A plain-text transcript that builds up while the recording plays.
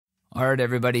All right,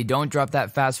 everybody, don't drop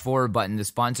that fast forward button. The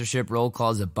sponsorship roll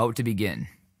call is about to begin.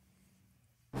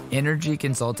 Energy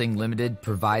Consulting Limited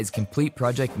provides complete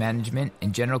project management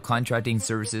and general contracting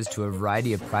services to a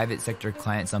variety of private sector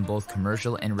clients on both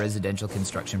commercial and residential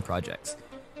construction projects.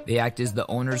 They act as the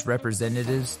owner's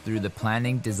representatives through the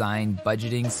planning, design,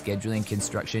 budgeting, scheduling,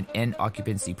 construction, and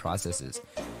occupancy processes.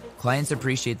 Clients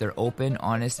appreciate their open,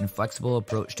 honest, and flexible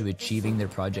approach to achieving their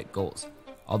project goals.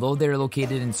 Although they're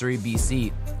located in Surrey,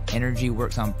 BC, Energy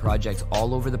works on projects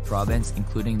all over the province,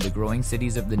 including the growing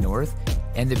cities of the north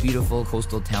and the beautiful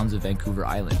coastal towns of Vancouver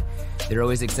Island. They're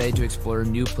always excited to explore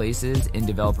new places and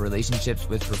develop relationships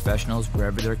with professionals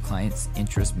wherever their clients'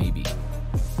 interest may be.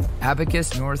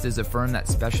 Abacus North is a firm that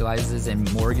specializes in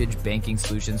mortgage banking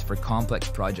solutions for complex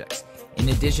projects. In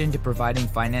addition to providing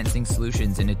financing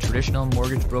solutions in a traditional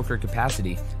mortgage broker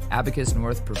capacity, Abacus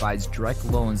North provides direct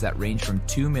loans that range from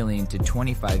 $2 million to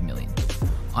 $25 million.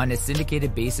 On a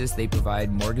syndicated basis, they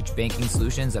provide mortgage banking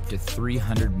solutions up to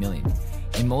 $300 million.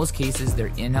 In most cases, their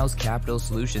in-house capital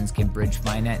solutions can bridge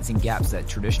financing gaps that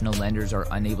traditional lenders are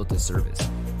unable to service.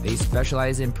 They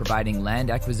specialize in providing land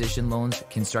acquisition loans,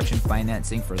 construction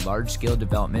financing for large-scale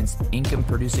developments,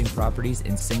 income-producing properties,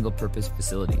 and single-purpose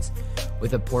facilities.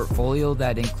 With a portfolio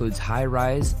that includes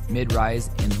high-rise, mid-rise,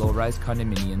 and low-rise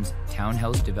condominiums,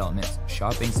 townhouse developments,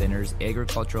 shopping centers,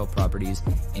 agricultural properties,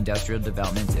 industrial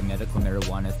developments, and medical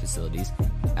marijuana facilities,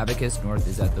 Abacus North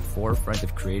is at the forefront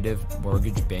of creative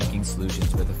mortgage banking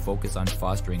solutions with a focus on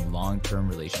fostering long-term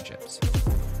relationships.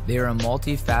 They are a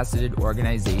multifaceted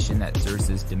organization that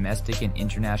services domestic and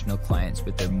international clients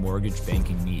with their mortgage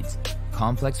banking needs.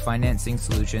 Complex financing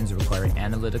solutions require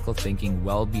analytical thinking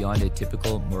well beyond a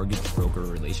typical mortgage broker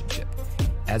relationship.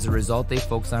 As a result, they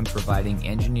focus on providing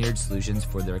engineered solutions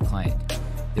for their client.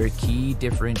 Their key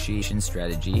differentiation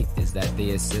strategy is that they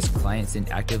assist clients in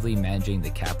actively managing the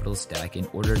capital stack in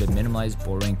order to minimize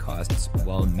borrowing costs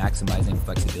while maximizing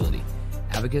flexibility.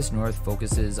 Abacus North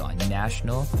focuses on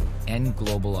national and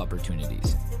global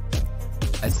opportunities.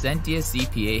 Ascentia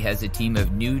CPA has a team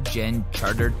of new-gen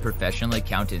chartered professional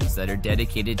accountants that are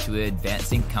dedicated to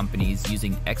advancing companies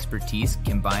using expertise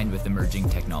combined with emerging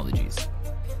technologies.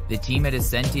 The team at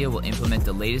Ascentia will implement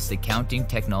the latest accounting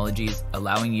technologies,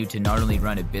 allowing you to not only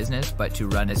run a business, but to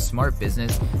run a smart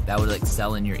business that will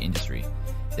excel in your industry.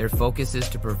 Their focus is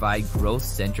to provide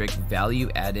growth-centric,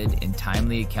 value-added, and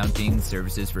timely accounting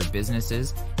services for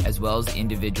businesses as well as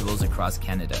individuals across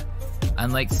Canada.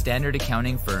 Unlike standard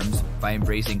accounting firms, by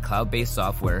embracing cloud-based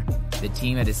software, the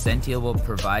team at Ascentia will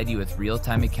provide you with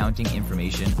real-time accounting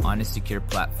information on a secure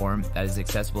platform that is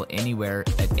accessible anywhere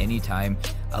at any time,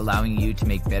 allowing you to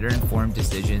make better informed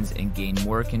decisions and gain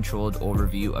more controlled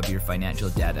overview of your financial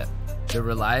data. The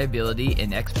reliability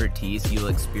and expertise you'll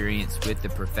experience with the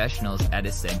professionals at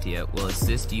Ascentia will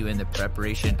assist you in the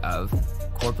preparation of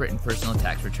corporate and personal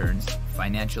tax returns,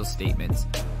 financial statements,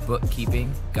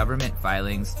 bookkeeping, government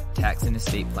filings, tax and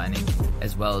estate planning,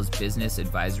 as well as business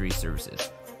advisory services.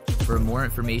 For more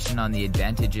information on the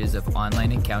advantages of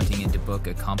online accounting and to book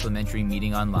a complimentary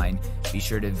meeting online, be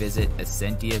sure to visit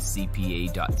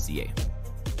ascentiacpa.ca.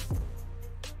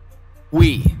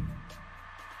 We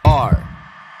are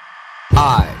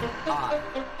I.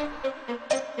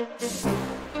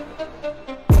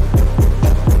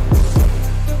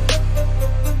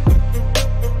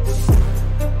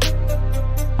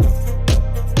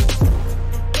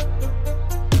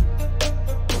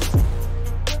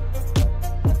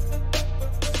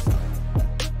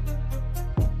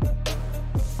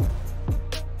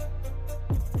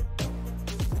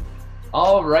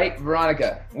 All right,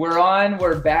 Veronica,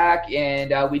 we're back,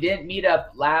 and we didn't meet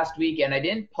up last week, and I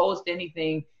didn't post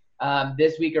anything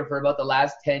this week or for about the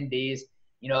last 10 days,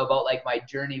 about like my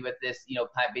journey with this,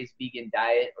 plant-based vegan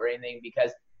diet or anything,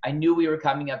 because I knew we were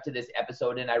coming up to this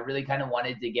episode, and I really kind of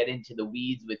wanted to get into the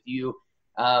weeds with you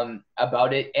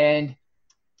about it. And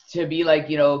to be like,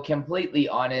 completely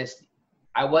honest,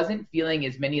 I wasn't feeling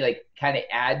as many like kind of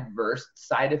adverse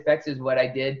side effects as what I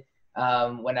did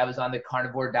when I was on the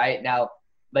carnivore diet. Now,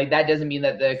 like, that doesn't mean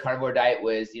that the carnivore diet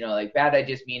was, like bad. I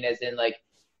just mean as in like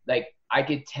I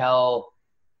could tell,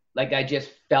 like, I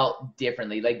just felt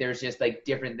differently. Like, there's just like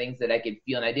different things that I could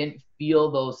feel. And I didn't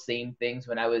feel those same things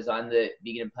when I was on the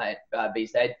vegan and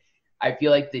plant-based diet. I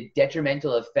feel like the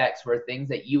detrimental effects were things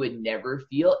that you would never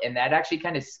feel. And that actually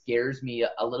kind of scares me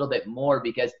a little bit more,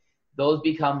 because those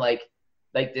become like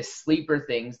the sleeper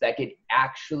things that could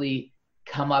actually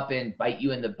come up and bite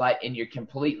you in the butt, and you're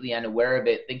completely unaware of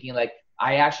it, thinking like,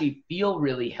 I actually feel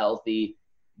really healthy,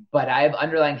 but I have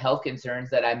underlying health concerns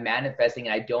that I'm manifesting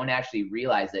and I don't actually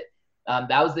realize it.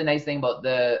 That was the nice thing about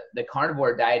the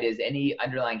carnivore diet, is any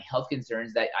underlying health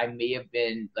concerns that I may have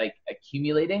been like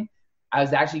accumulating, I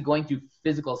was actually going through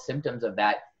physical symptoms of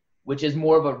that, which is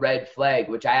more of a red flag,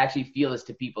 which I actually feel is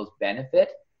to people's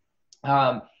benefit.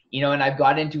 And I've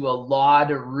got into a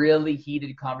lot of really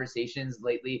heated conversations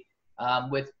lately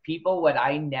with people what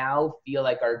I now feel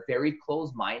like are very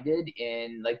close-minded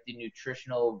in like the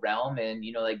nutritional realm and,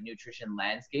 like nutrition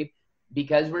landscape,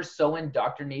 because we're so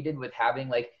indoctrinated with having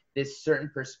like this certain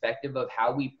perspective of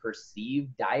how we perceive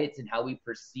diets and how we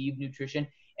perceive nutrition,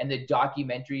 and the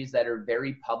documentaries that are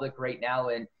very public right now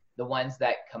and the ones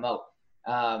that come out.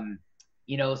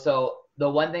 So the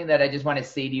one thing that I just want to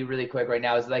say to you really quick right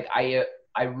now is like,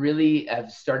 I really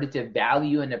have started to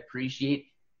value and appreciate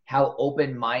how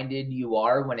open-minded you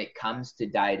are when it comes to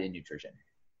diet and nutrition.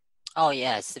 Oh,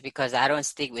 yes, because I don't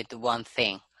stick with one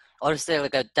thing. Also,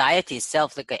 like a diet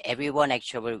itself, like everyone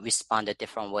actually will respond a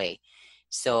different way.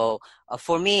 So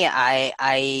for me,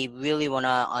 I really want to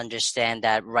understand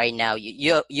that right now.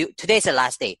 You today's the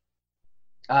last day.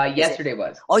 Yesterday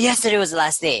was. Oh, yesterday was the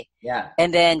last day. Yeah.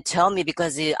 And then tell me,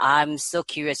 because I'm so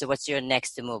curious, what's your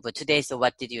next move? But today, so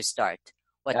what did you start?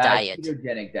 What diet?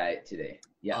 Ketogenic diet today.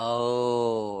 Yeah.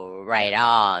 Oh, right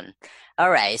on. All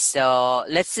right. So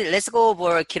let's go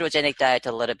over ketogenic diet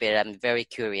a little bit. I'm very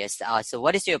curious. So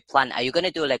what is your plan? Are you going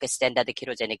to do like a standard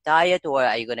ketogenic diet, or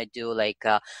are you going to do like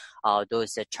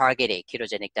those targeted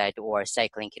ketogenic diet or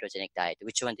cycling ketogenic diet?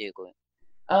 Which one do you go?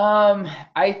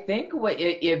 I think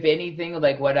if anything,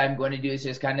 like what I'm going to do is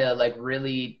just kind of like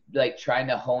really like trying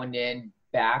to hone in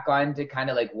back onto kind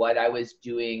of like what I was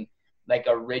doing like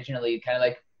originally, kind of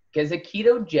like, because a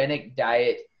ketogenic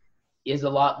diet is a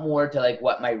lot more to like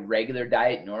what my regular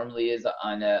diet normally is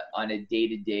on a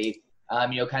day-to-day,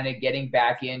 kind of getting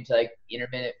back into like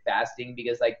intermittent fasting,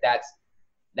 because like that's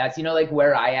like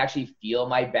where I actually feel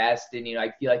my best, and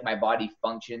I feel like my body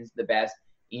functions the best,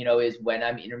 is when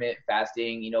I'm intermittent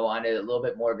fasting, on a little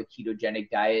bit more of a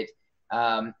ketogenic diet.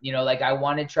 Like I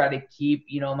want to try to keep,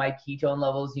 my ketone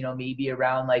levels, maybe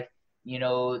around like,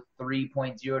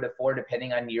 3.0 to 4,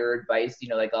 depending on your advice.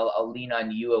 Like I'll lean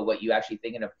on you of what you actually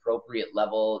think an appropriate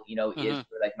level, is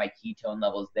for like my ketone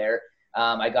levels there.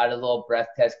 I got a little breath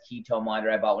test ketone monitor.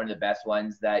 I bought one of the best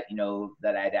ones that,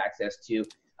 that I had access to,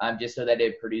 just so that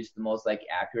it produced the most like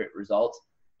accurate results.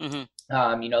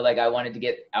 Like I wanted to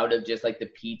get out of just like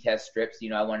the P test strips.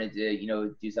 I wanted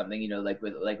to, do something, like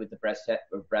with the breath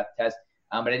test.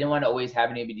 But I didn't want to always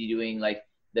have anybody doing like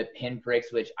the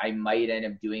pinpricks, which I might end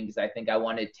up doing, because I think I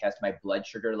want to test my blood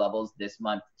sugar levels this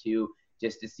month too,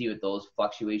 just to see what those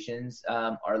fluctuations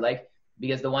are like.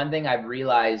 Because the one thing I've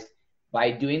realized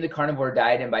by doing the carnivore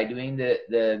diet and by doing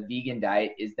the vegan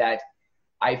diet is that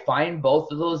I find both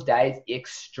of those diets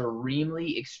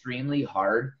extremely, extremely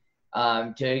hard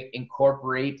to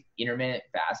incorporate intermittent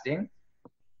fasting,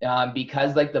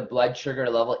 because like the blood sugar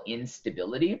level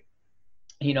instability,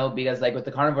 because like with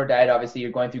the carnivore diet, obviously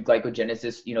you're going through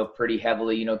glycogenesis, pretty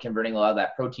heavily, converting a lot of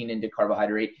that protein into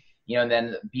carbohydrate, and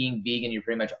then being vegan, you're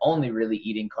pretty much only really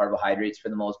eating carbohydrates for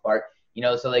the most part,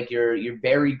 so like you're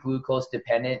very glucose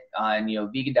dependent on,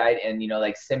 vegan diet, and,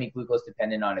 like semi-glucose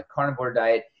dependent on a carnivore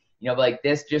diet, but like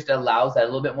this just allows that a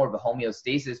little bit more of a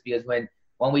homeostasis, because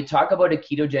when we talk about a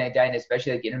ketogenic diet, and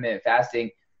especially like intermittent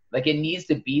fasting, like it needs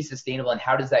to be sustainable. And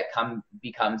how does that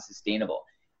become sustainable?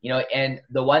 And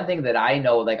the one thing that I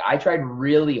know, like I tried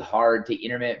really hard to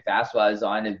intermittent fast while I was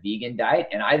on a vegan diet,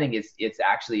 and I think it's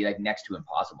actually like next to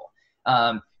impossible.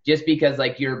 Just because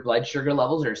like your blood sugar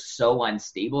levels are so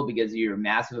unstable because of your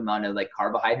massive amount of like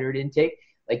carbohydrate intake.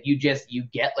 Like you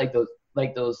get like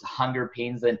those hunger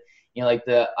pains, and like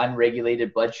the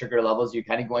unregulated blood sugar levels, you're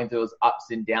kind of going through those ups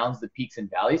and downs, the peaks and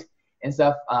valleys and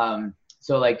stuff.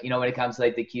 So like, when it comes to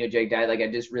like the ketogenic diet, like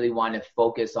I just really want to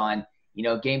focus on,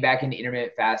 getting back into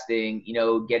intermittent fasting,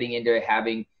 getting into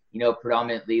having,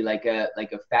 predominantly like a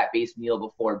fat-based meal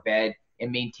before bed,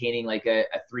 and maintaining like a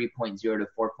 3.0 to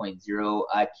 4.0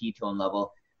 ketone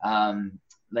level. And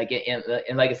like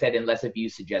I said, unless if you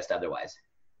suggest otherwise.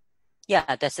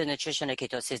 Yeah, that's a nutritional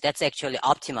ketosis. That's actually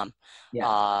optimum.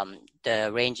 Yeah.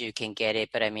 The range you can get it.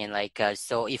 But I mean, like,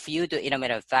 so if you do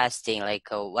intermittent fasting, like,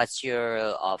 what's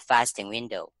your fasting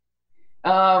window?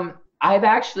 I'm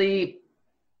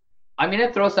going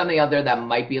to throw something out there that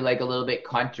might be like a little bit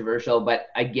controversial, but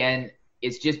again,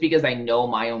 it's just because I know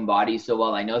my own body so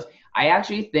well. I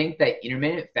actually think that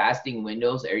intermittent fasting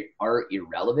windows are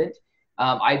irrelevant.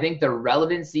 I think the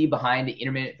relevancy behind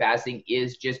intermittent fasting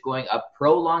is just going a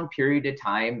prolonged period of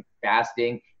time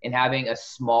fasting and having a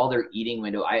smaller eating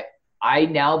window. I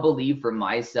now believe for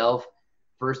myself,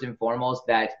 first and foremost,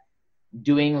 that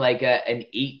doing like an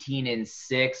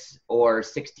 18-6 or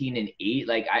 16-8,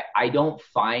 like I don't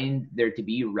find there to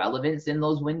be relevance in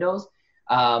those windows,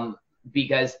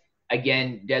 because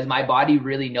again, does my body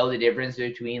really know the difference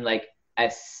between like a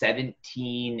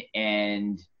 17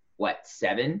 and what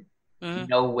 7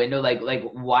 window? Like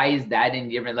why is that any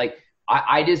different? Like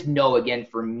I just know, again,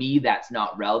 for me that's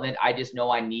not relevant. I just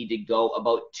know I need to go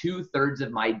about 2/3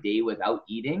 of my day without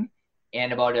eating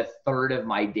and about 1/3 of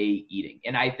my day eating.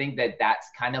 And I think that that's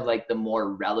kind of like the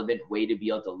more relevant way to be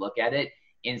able to look at it,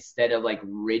 instead of like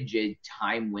rigid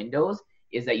time windows,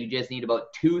 is that you just need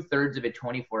about 2/3 of a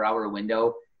 24-hour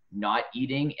window not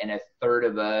eating and 1/3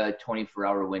 of a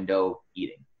 24-hour window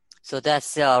eating. So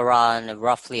that's around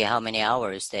roughly how many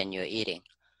hours then you're eating?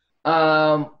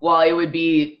 Well,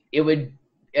 it would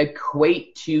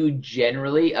equate to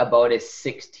generally about a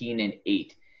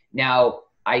 16-8. Now,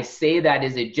 I say that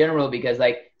as a general because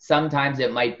like sometimes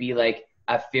it might be like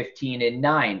a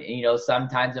 15-9, and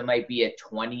sometimes it might be a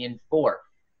 20-4.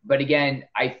 But again,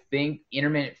 I think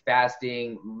intermittent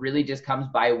fasting really just comes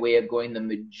by way of going the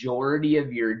majority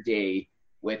of your day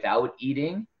without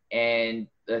eating and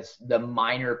the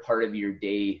minor part of your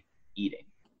day eating.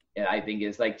 And I think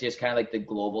is like just kind of like the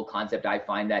global concept. I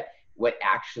find that what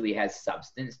actually has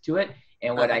substance to it,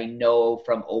 and what I know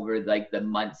from over like the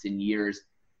months and years,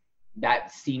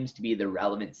 that seems to be the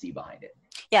relevancy behind it.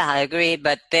 Yeah, I agree.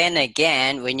 But then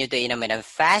again, when you do intermittent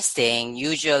fasting,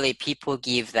 usually people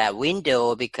give that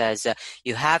window because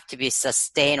you have to be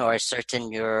sustained or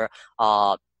certain your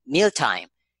meal time.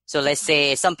 So let's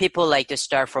say some people like to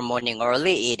start from morning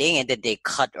early eating and then they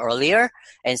cut earlier.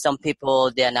 And some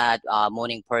people, they're not a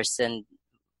morning person,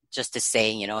 just to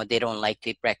say, they don't like to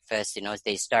eat breakfast.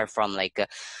 They start from like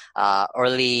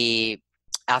early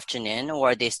afternoon,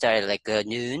 or they start like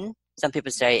noon. Some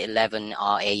people start at 11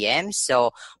 a.m.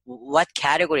 So what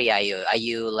category are you? Are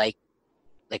you like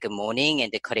a morning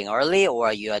and they're cutting early, or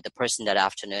are you the person that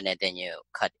afternoon and then you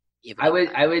cut evening?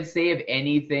 I would say if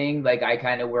anything, like I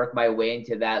kind of work my way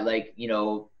into that, like,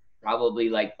 probably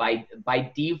like by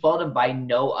default and by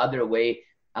no other way,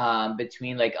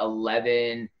 between like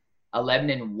 11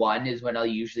 and 1 is when I'll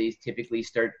usually typically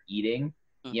start eating,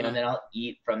 and then I'll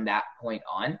eat from that point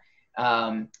on.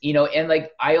 And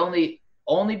like I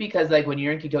only because like when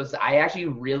you're in ketosis, I actually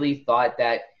really thought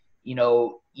that,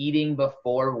 eating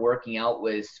before working out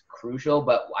was crucial,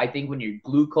 but I think when you're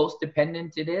glucose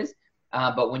dependent, it is.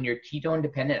 But when you're ketone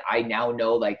dependent, I now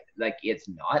know like it's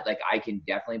not. Like I can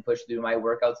definitely push through my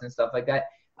workouts and stuff like that.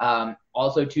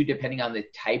 Also too, depending on the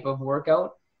type of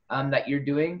workout that you're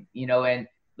doing, and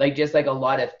like just like a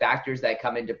lot of factors that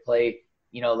come into play,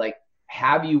 like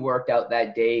have you worked out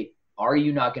that day? Are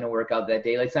you not going to work out that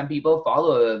day? Like some people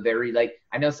follow a very, like,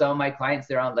 I know some of my clients,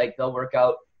 they're on like, they'll work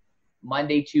out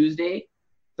Monday, Tuesday,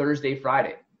 Thursday,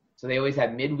 Friday. So they always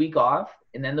have midweek off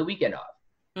and then the weekend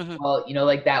off. Well,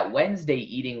 like that Wednesday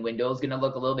eating window is going to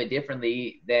look a little bit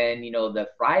differently than, the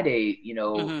Friday,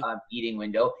 eating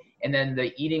window. And then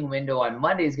the eating window on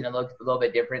Monday is going to look a little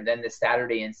bit different than the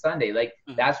Saturday and Sunday. Like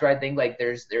that's where I think like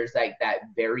there's like that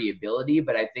variability,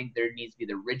 but I think there needs to be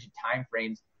the rigid time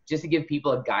frames just to give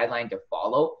people a guideline to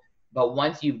follow. But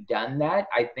once you've done that,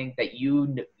 I think that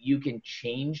you can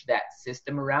change that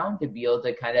system around to be able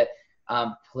to kind of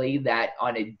play that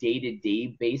on a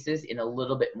day-to-day basis in a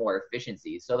little bit more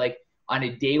efficiency. So like on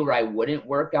a day where I wouldn't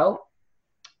work out,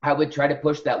 I would try to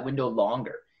push that window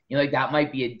longer. Like that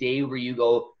might be a day where you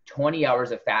go 20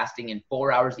 hours of fasting and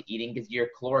 4 hours of eating because your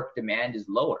caloric demand is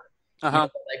lower. Like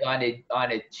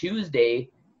on a Tuesday,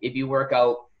 if you work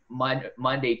out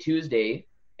Monday, Tuesday,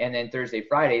 and then Thursday,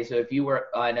 Friday. So if you work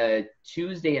on a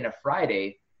Tuesday and a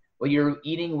Friday, well, your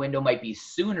eating window might be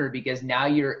sooner because now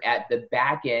you're at the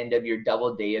back end of your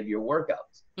double day of your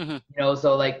workouts.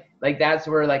 So like that's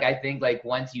where like I think like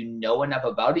once you know enough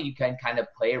about it, you can kind of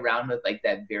play around with like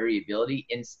that variability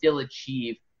and still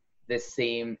achieve the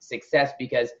same success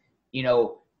because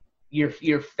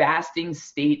your fasting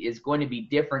state is going to be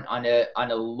different on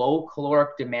a low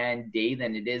caloric demand day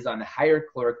than it is on a higher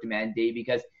caloric demand day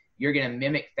because you're going to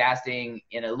mimic fasting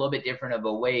in a little bit different of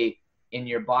a way in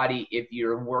your body if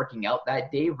you're working out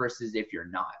that day versus if you're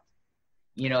not,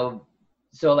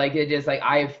 so like it just like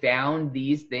I've found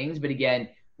these things, but again,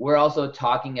 we're also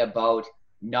talking about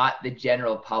not the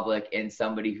general public and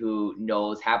somebody who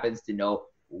happens to know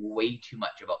way too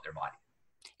much about their body.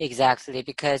 Exactly,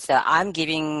 because I'm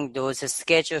giving those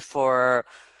schedule for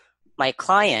my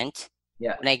client,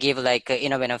 Yeah. when I give like,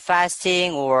 when I'm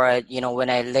fasting or, when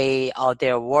I lay out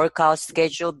their workout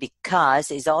schedule, because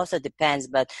it also depends,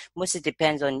 but mostly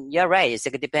depends on, you're right. It's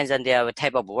like, it depends on the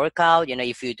type of workout,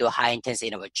 if you do high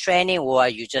intensity, training, or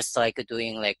you just like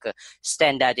doing like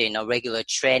standard, regular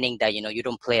training that, you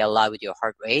don't play a lot with your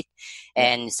heart rate. Yeah.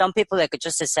 And some people like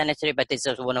just a sanitary, but they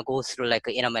just want to go through like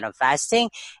intermittent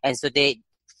fasting. And so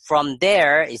from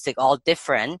there, it's like all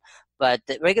different, but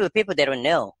the regular people, they don't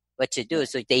know what to do.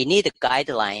 So they need a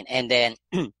guideline. And then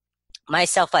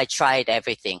myself, I tried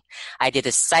everything. I did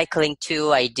a cycling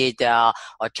too. I did a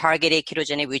targeted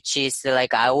ketogenic, which is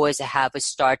like I always have a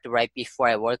start right before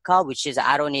I work out, which is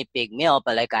I don't eat big meal,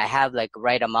 but like I have like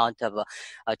right amount of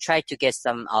try to get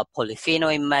some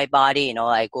polyphenol in my body.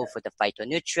 I go for the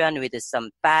phytonutrient with some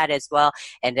fat as well,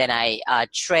 and then I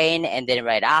train, and then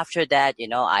right after that,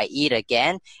 I eat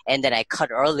again, and then I cut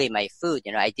early my food.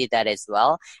 I did that as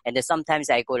well, and then sometimes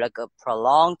I go like a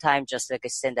prolonged time, just like a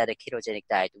standard ketogenic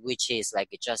diet, which is like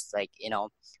just like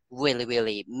really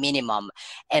really minimum,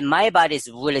 and my body is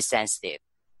really sensitive.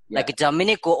 Yeah. Like the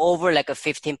minute go over like a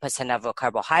 15% of a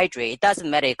carbohydrate, it doesn't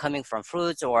matter coming from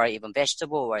fruits or even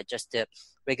vegetable or just the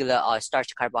regular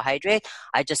starch carbohydrate,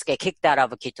 I just get kicked out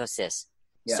of ketosis.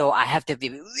 Yeah. So I have to be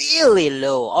really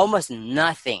low, almost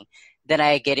nothing. Then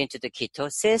I get into the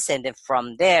ketosis, and then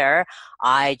from there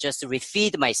I just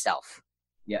refeed myself.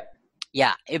 Yeah.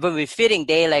 Yeah, even with feeding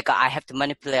day, like I have to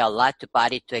manipulate a lot to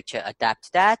body to actually adapt to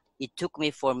that. It took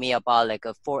me about like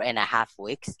 4.5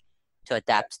 weeks to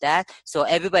adapt to that. So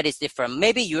everybody's different.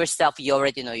 Maybe yourself, you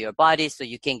already know your body, so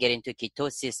you can get into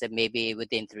ketosis maybe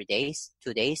within 3 days,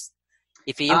 2 days.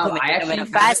 If you implement intermittent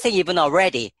fasting, even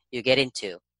already, you get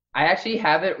into. I actually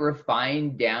have it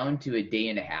refined down to a day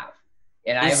and a half.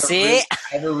 And I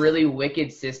have a really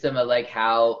wicked system of like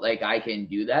how like I can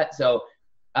do that. So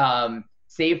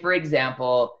say for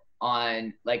example,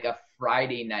 on like a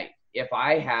Friday night, if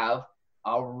I have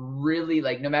a really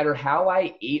like, no matter how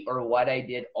I ate or what I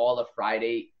did all of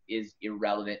Friday is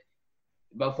irrelevant.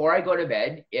 Before I go to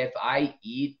bed, if I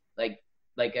eat like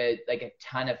a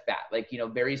ton of fat, like,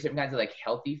 very certain kinds of like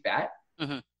healthy fat,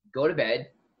 go to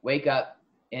bed, wake up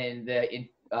in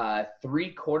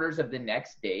 3/4 of the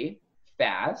next day,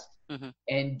 fast,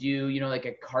 and do, like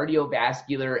a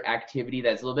cardiovascular activity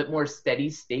that's a little bit more steady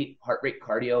state, heart rate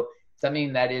cardio,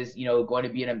 something that is, going to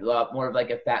be in a lot more of like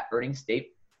a fat burning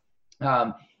state.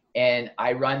 And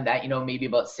I run that, maybe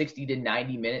about 60 to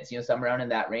 90 minutes, somewhere around in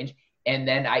that range. And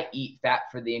then I eat fat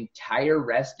for the entire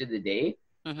rest of the day.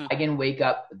 I can wake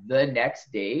up the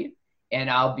next day and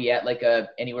I'll be at like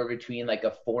anywhere between like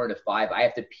a 4 to 5. I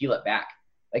have to peel it back.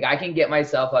 Like I can get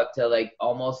myself up to like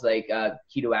almost like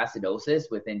ketoacidosis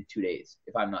within 2 days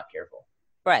if I'm not careful.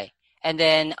 Right. And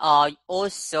then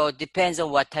also depends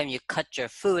on what time you cut your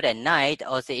food at night.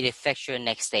 Also, it affects your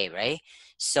next day, right?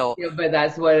 So, but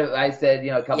that's what I said,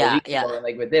 a couple of weeks ago. And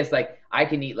like with this, like I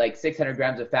can eat like 600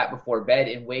 grams of fat before bed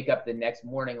and wake up the next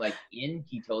morning like in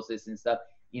ketosis and stuff.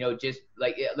 Just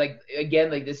like again,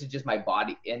 like this is just my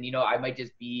body, and I might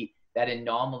just be that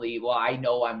anomaly. Well, I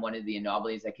know I'm one of the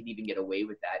anomalies that can even get away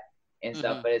with that and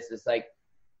stuff. But it's just like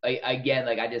again,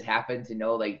 like I just happen to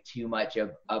know like too much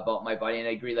about my body, and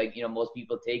I agree. Like most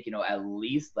people take at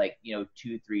least like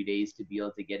 2-3 days to be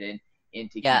able to get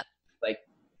into like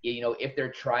if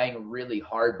they're trying really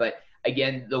hard. But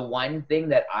again, the one thing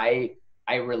that I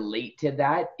relate to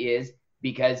that is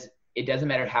because it doesn't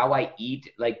matter how I eat,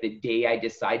 like the day I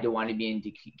decide to want to be into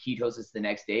ketosis the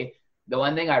next day. The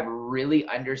one thing I've really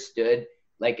understood,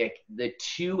 like the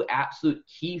two absolute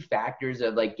key factors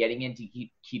of like getting into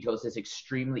ketosis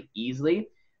extremely easily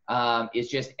is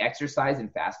just exercise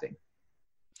and fasting.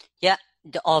 Yeah.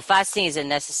 Fasting is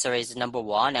necessary, is number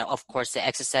one, and of course the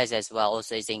exercise as well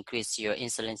also is increase your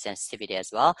insulin sensitivity as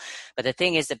well. But the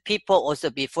thing is that people also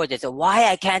before they say,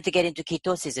 why I can't get into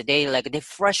ketosis, they're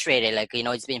frustrated, like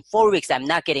it's been 4 weeks I'm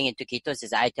not getting into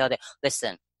ketosis. I tell them,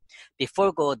 listen,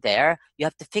 before go there, you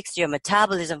have to fix your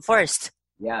metabolism first.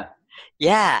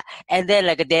 Yeah, and then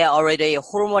like they already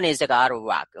hormone is like out of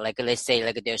whack. Like let's say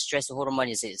like their stress hormone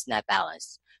is not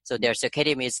balanced. So their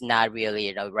circadian is not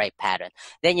really the right pattern.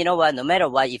 Then you know what? No matter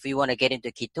what, if you want to get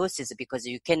into ketosis, because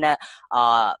you cannot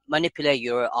manipulate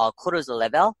your cortisol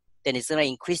level, then it's gonna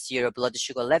increase your blood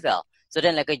sugar level. So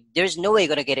then like there's no way you're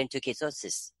gonna get into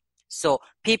ketosis. So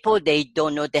people, they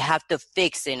don't know, they have to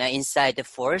fix inside the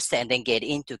first and then get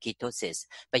into ketosis.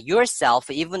 But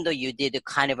yourself, even though you did a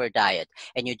carnivore diet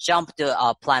and you jumped to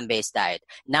a plant-based diet,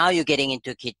 now you're getting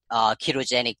into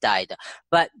ketogenic diet.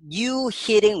 But you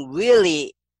hitting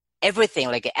really everything,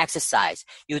 like exercise,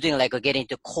 you're doing like getting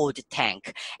to cold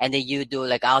tank, and then you do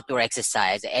like outdoor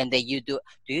exercise, and then do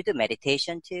you do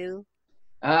meditation too?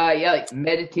 Yeah, like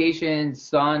meditation,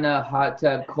 sauna, hot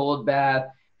tub, cold bath,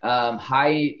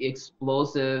 high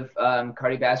explosive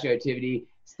cardiovascular activity,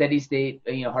 steady state,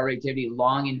 heart rate activity,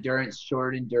 long endurance,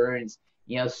 short endurance,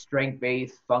 strength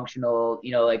based, functional.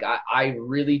 Like I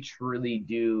really truly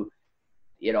do.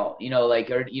 Like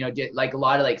or like a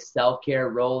lot of like self care,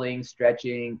 rolling,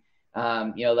 stretching.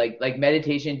 Like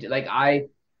meditation. Like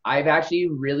I've actually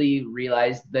really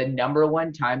realized the number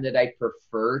one time that I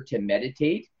prefer to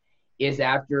meditate is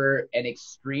after an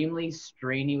extremely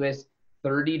strenuous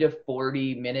 30 to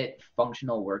 40-minute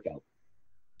functional workout.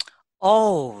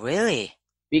 Oh, really?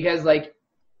 Because like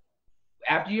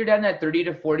after you're done that 30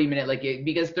 to 40 minute,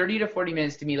 because 30 to 40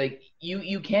 minutes to me, like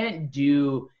you can't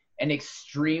do an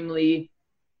extremely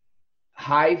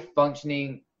high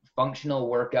functioning functional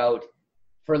workout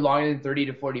for longer than 30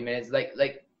 to 40 minutes.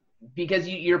 Because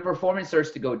your performance starts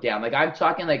to go down. Like I'm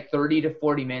talking like 30 to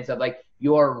 40 minutes of like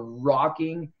you're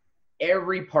rocking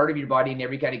every part of your body in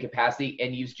every kind of capacity,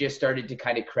 and you've just started to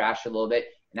kind of crash a little bit.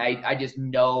 And I just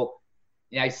know,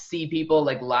 and I see people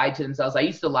like lie to themselves. I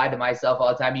used to lie to myself all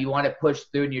the time. You want to push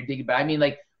through and you're digging, but I mean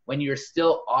like when you're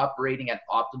still operating at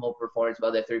optimal performance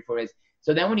about that 34 minutes.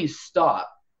 So then when you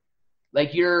stop,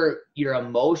 like you're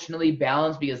emotionally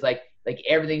balanced because like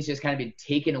everything's just kind of been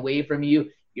taken away from you.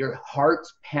 Your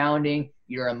heart's pounding,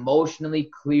 you're emotionally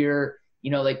clear,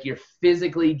 like you're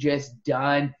physically just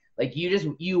done. Like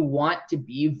you want to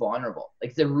be vulnerable.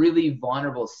 Like it's a really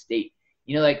vulnerable state.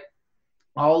 Like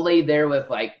I'll lay there with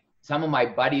like some of my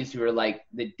buddies who are like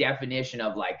the definition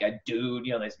of like a dude,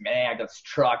 this man, got this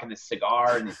truck and this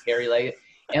cigar and this hairy leg.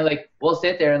 And like we'll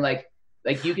sit there and like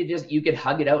you could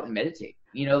hug it out and meditate.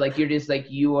 Like you're just like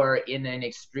you are in an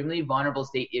extremely vulnerable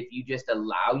state if you just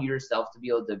allow yourself to be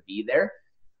able to be there.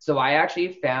 So I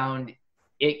actually found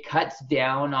it cuts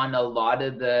down on a lot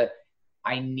of the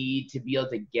I need to be able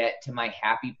to get to my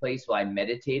happy place while I'm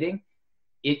meditating.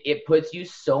 It puts you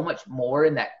so much more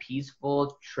in that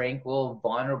peaceful, tranquil,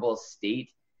 vulnerable state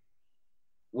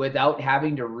without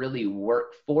having to really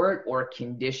work for it or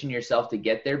condition yourself to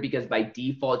get there, because by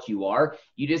default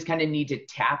you just kind of need to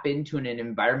tap into an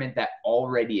environment that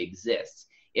already exists.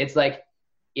 It's like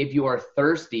if you are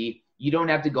thirsty, you don't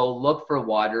have to go look for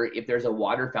water if there's a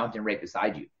water fountain right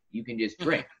beside you. You can just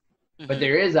drink. But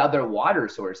there is other water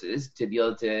sources to be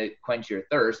able to quench your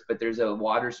thirst, but there's a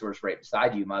water source right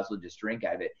beside you. You might as well just drink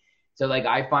out of it. So like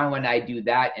I find when I do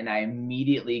that and I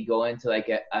immediately go into like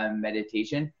a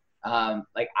meditation,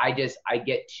 like I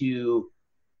get to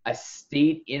a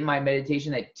state in my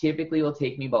meditation that typically will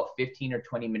take me about 15 or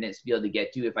 20 minutes to be able to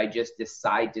get to if I just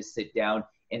decide to sit down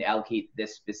and allocate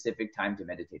this specific time to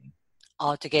meditating.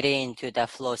 Oh, to get into the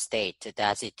flow state,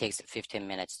 that it takes 15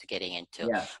 minutes to getting into.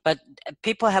 Yeah. But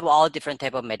people have all different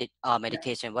type of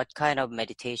meditation. What kind of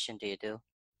meditation do you do?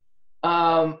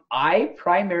 I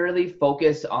primarily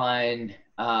focus on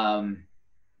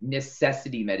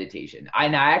necessity meditation.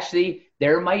 And I actually,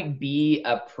 there might be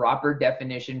a proper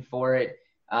definition for it.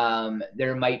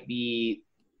 There might be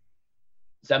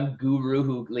some guru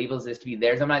who labels this to be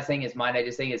theirs. I'm not saying it's mine. I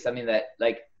just think it's something that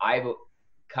like I've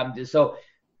come to. So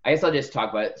I guess I'll just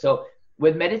talk about it. So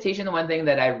with meditation, the one thing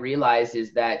that I realized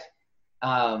is that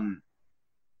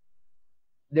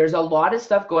there's a lot of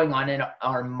stuff going on in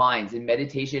our minds, and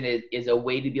meditation is a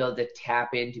way to be able to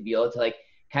tap in, to be able to like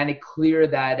kind of clear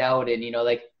that out and,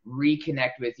 like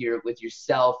reconnect with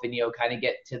yourself and, kind of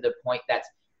get to the point that's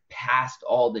past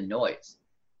all the noise.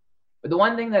 But the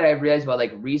one thing that I realized about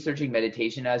like researching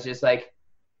meditation, I was just like,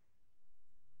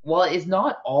 well, it's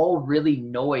not all really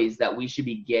noise that we should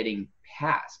be getting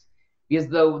past. Because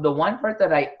the one part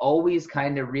that I always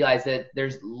kind of realize that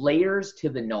there's layers to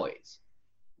the noise.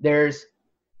 There's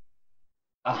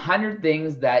 100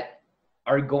 things that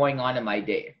are going on in my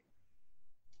day.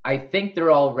 I think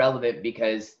they're all relevant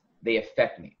because they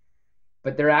affect me,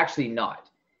 but they're actually not.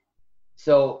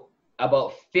 So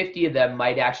about 50 of them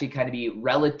might actually kind of be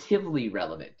relatively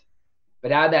relevant.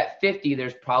 But out of that 50,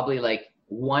 there's probably like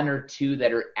 1 or 2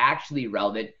 that are actually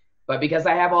relevant. But because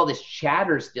I have all this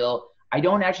chatter still, I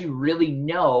don't actually really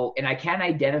know, and I can't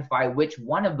identify which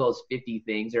one of those 50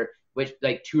 things or which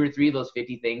like 2 or 3 of those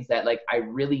 50 things that like I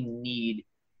really need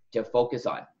to focus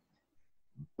on.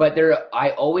 But I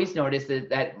always notice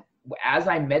that as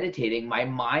I'm meditating, my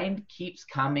mind keeps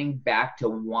coming back to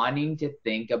wanting to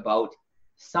think about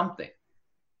something,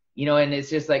 and it's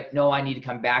just like, no, I need to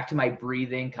come back to my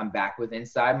breathing, come back with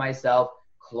inside myself,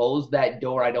 close that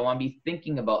door. I don't want to be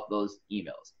thinking about those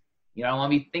emails. I don't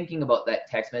want to be thinking about that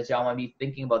text message. I don't want to be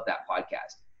thinking about that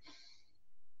podcast.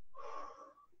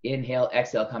 Inhale,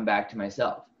 exhale, come back to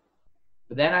myself.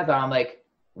 But then I thought, I'm like,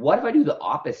 what if I do the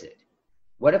opposite?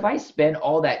 what if I spend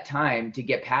all that time to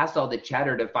get past all the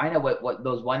chatter to find out what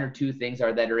those one or two things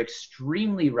are that are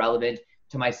extremely relevant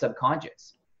to my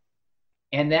subconscious?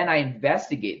 And then I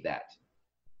investigate that.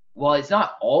 Well, it's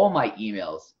not all my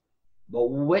emails,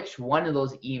 but which one of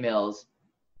those emails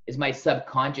is my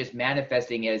subconscious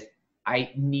manifesting as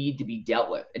I need to be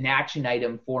dealt with, an action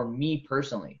item for me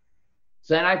personally.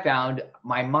 So then I found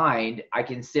my mind, I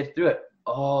can sift through it.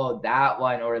 Oh, that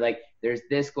one, or like there's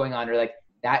this going on, or like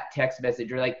that text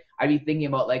message, or like I'd be thinking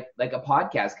about like a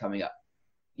podcast coming up.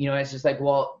 You know, it's just like,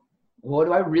 well, what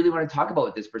do I really want to talk about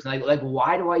with this person? Like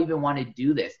why do I even want to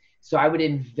do this? So I would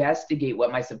investigate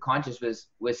what my subconscious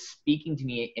was speaking to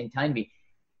me and telling me.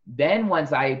 Then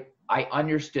once I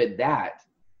understood that,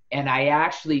 and I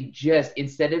actually just,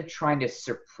 instead of trying to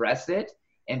suppress it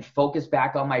and focus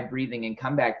back on my breathing and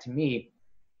come back to me,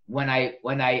 when I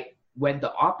went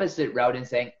the opposite route and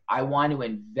saying, I want to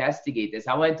investigate this,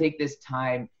 I want to take this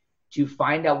time to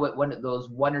find out what one of those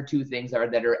one or two things are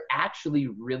that are actually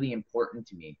really important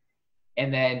to me.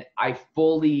 And then I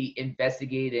fully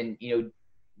investigate and, you know,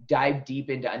 dive deep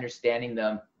into understanding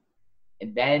them.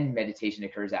 And then meditation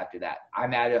occurs after that.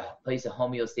 I'm at a place of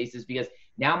homeostasis because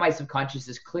now my subconscious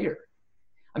is clear.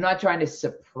 I'm not trying to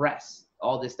suppress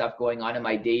all this stuff going on in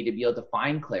my day to be able to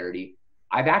find clarity.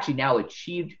 I've actually now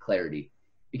achieved clarity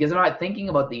because I'm not thinking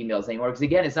about the emails anymore. Because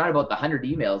again, it's not about the 100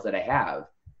 emails that I have.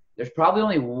 There's probably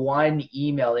only one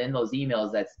email in those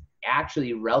emails that's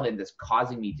actually relevant, that's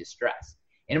causing me distress.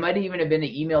 And it might even have been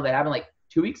an email that happened like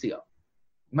 2 weeks ago.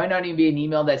 It might not even be an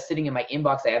email that's sitting in my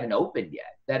inbox I haven't opened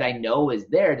yet that I know is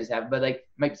there, just haven't, but like it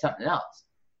might be something else.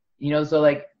 You know, so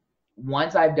like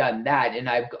once I've done that, and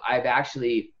I've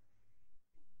actually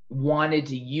wanted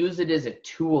to use it as a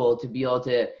tool to be able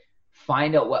to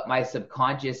find out what my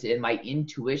subconscious and my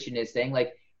intuition is saying,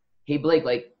 like, hey Blake,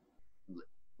 like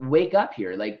wake up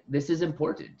here, like this is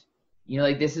important. You know,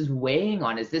 like this is weighing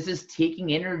on us. This is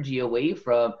taking energy away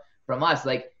from us.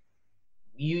 Like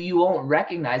you won't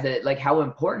recognize that, like how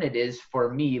important it is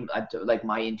for me, like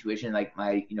my intuition, like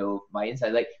my, you know, my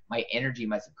insight, like my energy,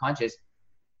 my subconscious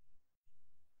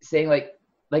saying like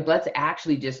let's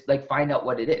actually just like find out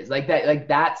what it is. Like that, like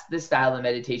that's the style of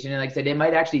meditation. And like I said, it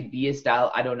might actually be a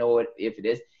style, I don't know if it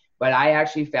is, but I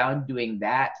actually found doing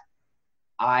that,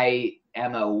 I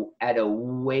am at a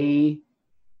way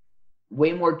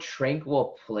more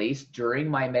tranquil place during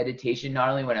my meditation, not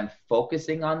only when I'm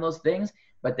focusing on those things,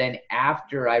 but then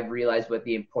after I've realized what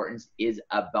the importance is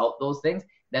about those things.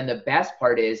 Then the best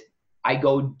part is I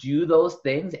go do those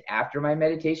things after my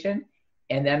meditation,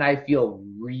 and then I feel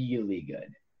really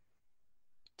good.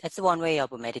 That's one way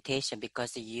of meditation,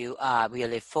 because you are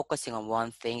really focusing on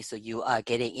one thing, so you are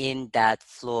getting in that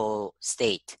flow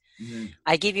state. Mm-hmm.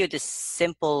 I give you this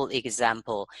simple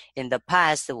example. In the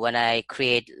past, when I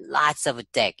create lots of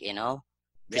deck,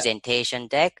 presentation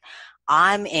deck,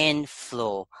 I'm in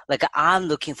flow. Like I'm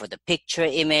looking for the picture,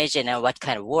 image, and what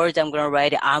kind of words I'm going to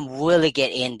write. I'm really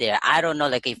get in there. I don't know,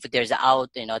 like if there's out,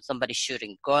 somebody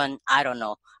shooting gun, I don't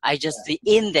know. I just be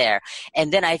in there.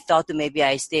 And then I thought maybe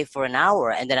I stay for an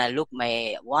hour, and then I look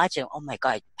my watch and oh my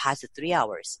God, it passed 3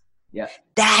 hours. Yeah.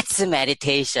 That's a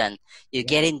meditation. You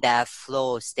get in that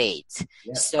flow state.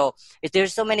 Yeah. So if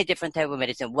there's so many different type of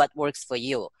meditation, what works for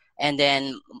you? And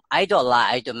then I do a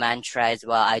lot. I do mantra as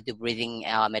well. I do breathing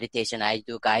meditation. I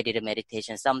do guided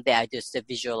meditation. Someday I do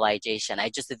visualization. I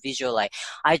just visualize.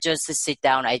 I just sit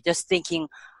down. I just thinking.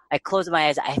 I close my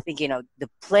eyes. I think, the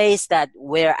place that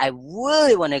where I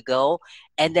really want to go.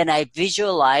 And then I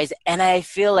visualize and I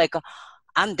feel like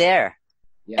I'm there.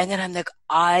 Yeah. And then I'm like,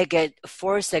 I get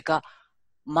forced, like,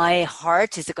 my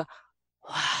heart is like,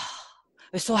 wow,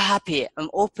 I'm so happy. I'm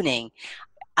opening.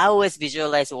 I always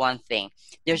visualize one thing.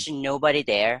 There's nobody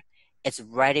there. It's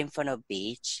right in front of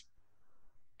beach.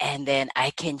 And then I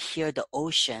can hear the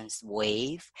ocean's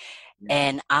wave. Yeah.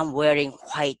 And I'm wearing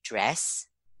white dress.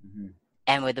 Mm-hmm.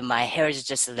 And with my hair,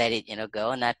 just let it,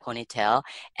 go, not ponytail.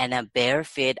 And I'm bare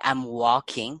feet. I'm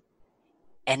walking.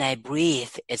 And I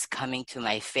breathe. It's coming to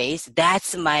my face.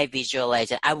 That's my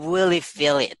visualization. I really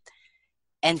feel it.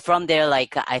 And from there,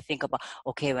 like, I think about,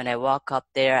 okay, when I walk up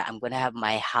there, I'm going to have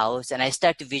my house. And I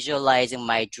start visualizing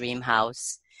my dream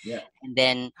house. Yeah. And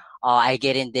then I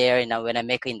get in there, when I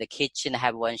make it in the kitchen, I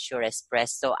have one sure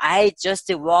espresso. I just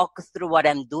walk through what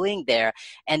I'm doing there.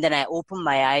 And then I open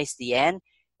my eyes, the end,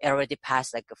 it already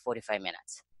passed like 45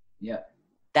 minutes. Yeah.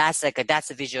 That's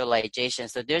a visualization.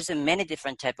 So there's many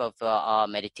different type of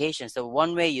meditation. So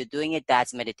one way you're doing it,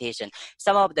 that's meditation.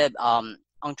 Some of the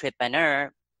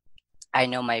entrepreneur, I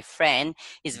know my friend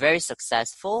is very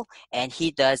successful and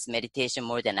he does meditation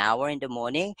more than an hour in the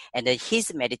morning. And then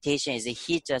his meditation is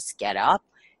he just get up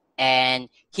and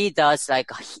he does like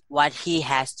what he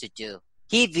has to do.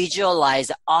 He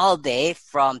visualizes all day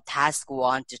from task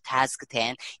 1 to task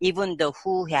 10, even though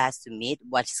who he has to meet,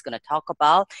 what he's going to talk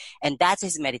about. And that's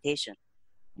his meditation.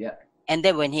 Yeah. And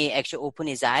then when he actually open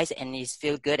his eyes and he's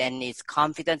feel good and he's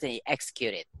confident and he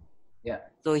execute it. Yeah.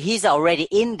 So he's already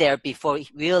in there before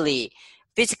really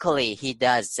physically he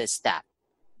does the step.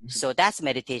 So that's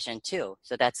meditation too.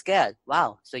 So that's good.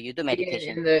 Wow. So you do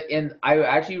meditation. And I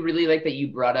actually really like that you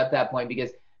brought up that point,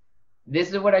 because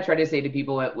this is what I try to say to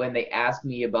people when they ask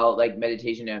me about like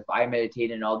meditation and if I meditate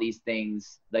and all these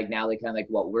things, like now, like kind of like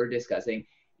what we're discussing,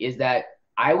 is that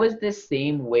I was the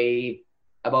same way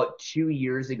about 2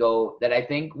 years ago, that I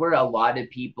think where a lot of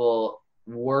people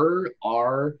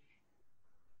are,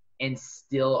 and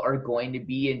still are going to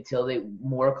be until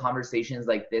more conversations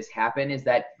like this happen, is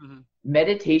that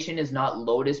meditation is not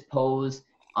lotus pose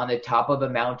on the top of a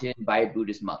mountain by a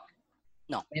Buddhist monk.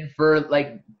 No. And for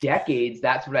like decades,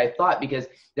 that's what I thought, because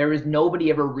there was nobody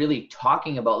ever really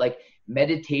talking about like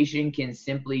meditation can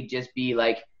simply just be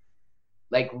like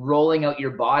rolling out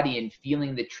your body and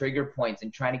feeling the trigger points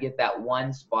and trying to get that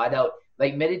one spot out.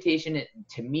 Like meditation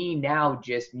to me now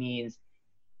just means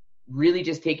really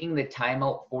just taking the time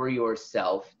out for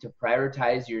yourself to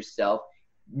prioritize yourself,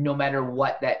 no matter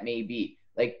what that may be.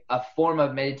 Like a form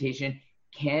of meditation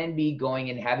can be going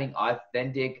and having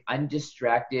authentic,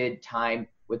 undistracted time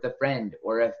with a friend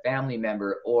or a family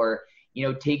member, or, you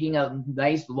know, taking a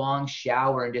nice long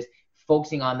shower and just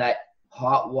focusing on that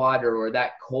hot water or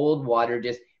that cold water,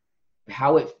 just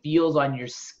how it feels on your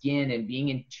skin and being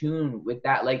in tune with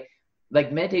that. Like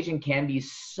meditation can be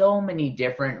so many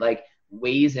different like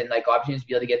ways and like opportunities to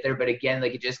be able to get there. But again,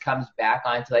 like it just comes back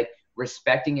onto like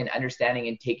respecting and understanding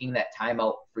and taking that time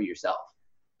out for yourself.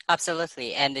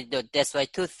 Absolutely. And that's why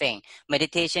 2 things.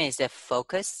 Meditation is a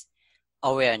focus,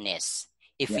 awareness.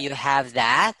 If you have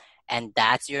that, and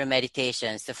that's your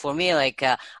meditation. So for me, like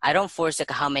I don't force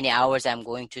like how many hours I'm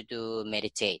going to do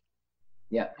meditate.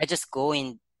 Yeah. I just go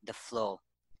in the flow.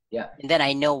 Yeah. And then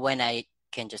I know when I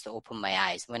can just open my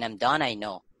eyes. When I'm done, I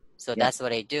know. So that's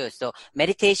what I do. So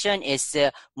meditation is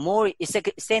it's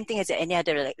like same thing as any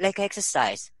other like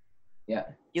exercise. Yeah.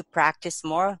 You practice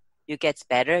more, you get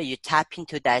better, you tap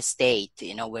into that state,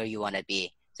 you know, where you want to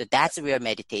be. So that's real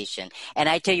meditation. And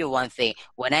I tell you one thing,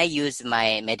 when I use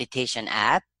my meditation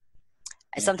app,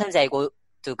 sometimes I go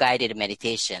to guided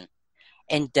meditation.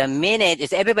 And the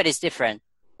minute everybody's different,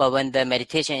 but when the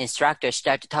meditation instructor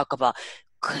start to talk about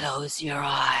close your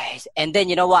eyes, and then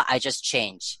you know what, I just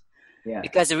change. Yeah.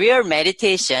 Because real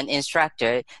meditation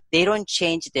instructor, they don't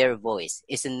change their voice.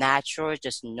 It's a natural,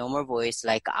 just normal voice,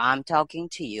 like I'm talking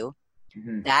to you.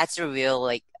 Mm-hmm. That's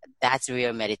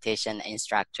real meditation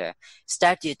instructor.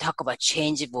 Start to talk about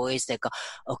change voice, like,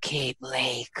 okay,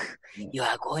 Blake, you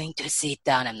are going to sit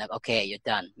down. I'm like, okay, you're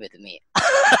done with me.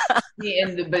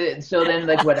 But so then,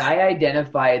 like, what I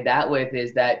identified that with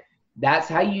is that's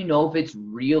how you know if it's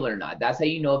real or not. That's how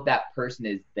you know if that person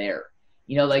is there.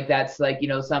 You know, like that's like, you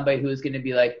know, somebody who's going to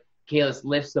be like, okay, let's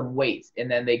lift some weights.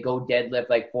 And then they go deadlift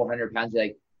like 400 pounds. You're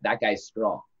like, that guy's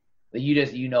strong. Like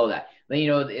you know that. But, you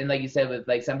know, and like you said, with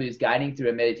like somebody who's guiding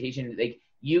through a meditation, like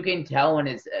you can tell when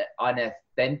it's an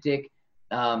authentic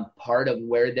part of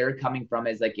where they're coming from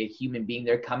as like a human being.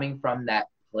 They're coming from that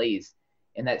place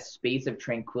and that space of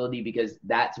tranquility, because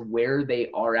that's where they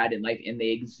are at in life, and they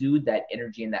exude that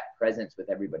energy and that presence with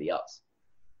everybody else.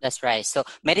 That's right. So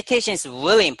meditation is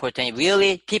really important.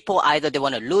 Really, people either they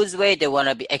want to lose weight, they want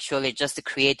to be actually just to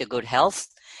create a good health.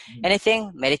 Mm-hmm.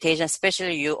 Anything, meditation,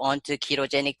 especially you onto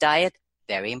ketogenic diet,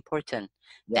 very important.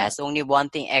 Yeah. That's only one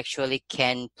thing actually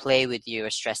can play with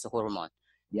your stress hormone.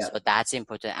 Yeah. So that's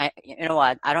important. You know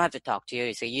what? I don't have to talk to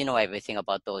you. So you know everything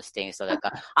about those things. So like,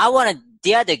 I want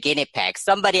the other guinea pig.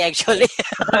 Somebody actually.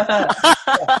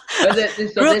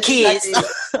 Rookies.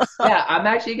 Yeah, I'm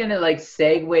actually gonna like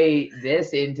segue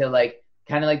this into like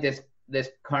kind of like this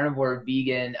carnivore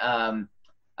vegan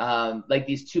like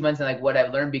these 2 months and like what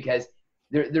I've learned, because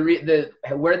the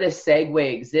where this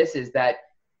segue exists is that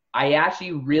I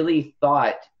actually really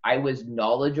thought I was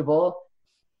knowledgeable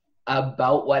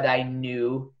about what I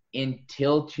knew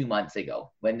until 2 months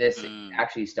ago when this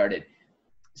actually started.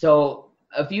 So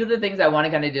a few of the things I want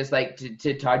to kind of just like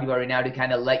to talk to you about right now to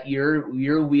kind of let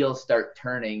your wheels start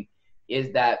turning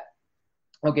is that,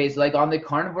 okay, so like on the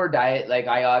carnivore diet, like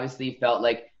I obviously felt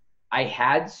like I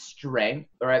had strength,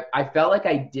 or I felt like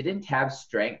I didn't have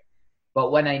strength,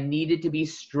 but when I needed to be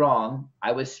strong,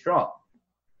 I was strong.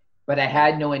 But I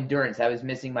had no endurance. I was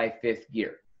missing my 5th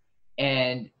gear.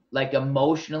 And like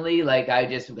emotionally, like I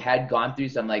just had gone through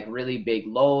some like really big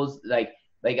lows. Like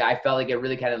like I felt like it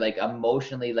really kind of like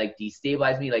emotionally like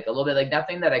destabilized me, like a little bit, like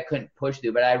nothing that I couldn't push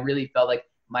through, but I really felt like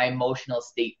my emotional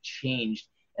state changed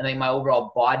and like my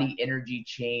overall body energy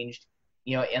changed,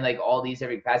 you know, and like all these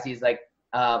different capacities. Like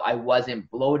I wasn't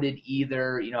bloated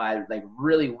either, you know, I had like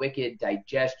really wicked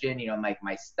digestion, you know,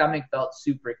 my stomach felt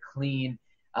super clean,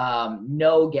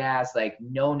 no gas, like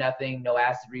no nothing, no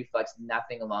acid reflux,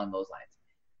 nothing along those lines.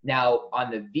 Now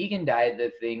on the vegan diet,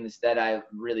 the things that I've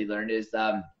really learned is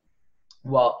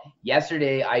well,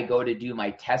 yesterday I go to do my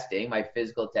testing, my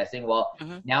physical testing. Well,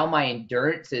 now my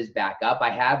endurance is back up. I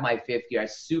have my 5th year. I'm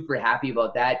super happy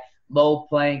about that. Low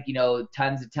plank, you know,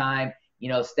 tons of time, you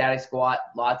know, static squat,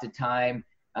 lots of time.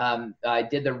 I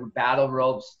did the battle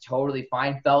ropes, totally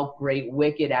fine. Felt great,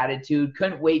 wicked attitude.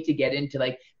 Couldn't wait to get into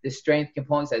like the strength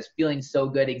components. I was feeling so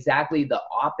good. Exactly the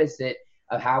opposite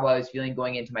of how I was feeling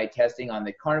going into my testing on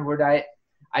the carnivore diet.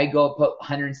 I go put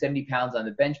 170 pounds on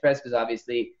the bench press because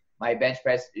obviously my bench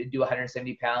press do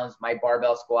 170 pounds, my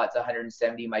barbell squats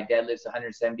 170, my deadlifts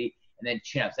 170, and then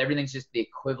chin-ups. Everything's just the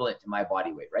equivalent to my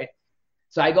body weight, right?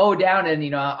 So I go down and,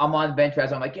 you know, I'm on the bench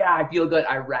press. I'm like, yeah, I feel good.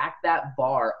 I racked that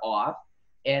bar off,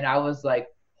 and I was like,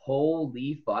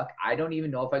 holy fuck, I don't even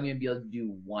know if I'm going to be able to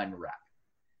do 1 rep.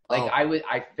 Like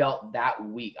I felt that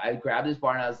weak. I grabbed this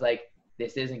bar and I was like,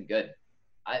 this isn't good.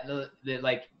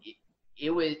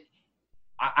 It was,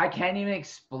 I can't even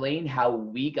explain how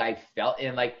weak I felt.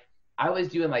 And like, I was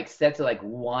doing like sets of like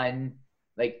 1,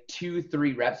 like 2,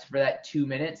 3 reps for that 2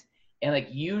 minutes. And like,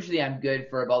 usually I'm good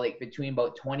for about like between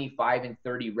about 25 and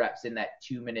 30 reps in that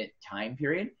 2-minute time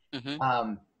period.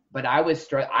 But I was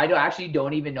I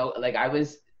don't even know. Like I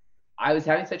was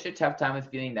having such a tough time with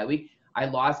feeling that week. I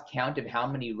lost count of how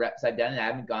many reps I've done and I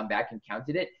haven't gone back and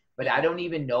counted it, but I don't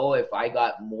even know if I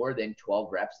got more than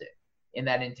 12 reps in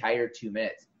that entire 2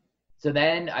 minutes. So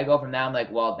then I go from that, I'm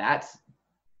like, well, that's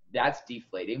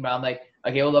deflating. But I'm like,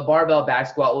 okay, well, the barbell back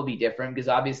squat will be different because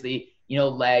obviously, you know,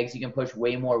 legs, you can push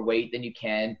way more weight than you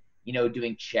can, you know,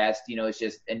 doing chest, you know, it's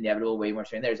just inevitable, way more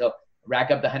strength there. So rack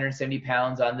up the 170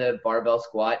 pounds on the barbell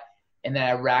squat, and then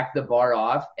I rack the bar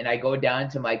off, and I go down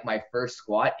to like my first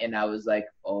squat, and I was like,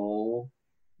 oh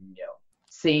no,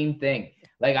 same thing.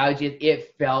 Like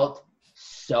it felt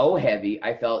so heavy.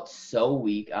 I felt so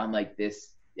weak. I'm like,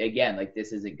 this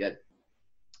isn't good.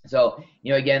 So,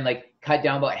 you know, again, like cut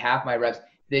down about half my reps.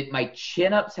 My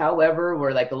chin-ups, however,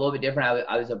 were like a little bit different.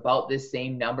 I was about this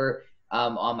same number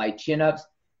on my chin-ups.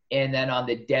 And then on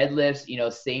the deadlifts, you know,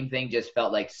 same thing, just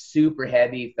felt like super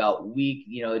heavy, felt weak,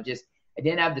 you know, just I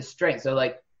didn't have the strength. So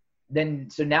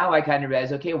so now I kind of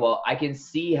realized, okay, well, I can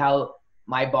see how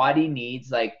my body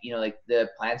needs like, you know, like the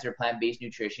plants or plant-based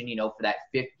nutrition, you know, for that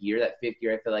 5th year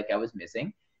I feel like I was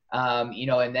missing. You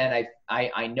know, and then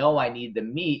I know I need the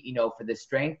meat, you know, for the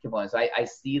strength components. So I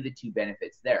see the 2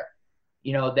 benefits there.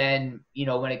 You know, then, you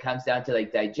know, when it comes down to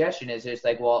like digestion, it's just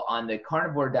like, well, on the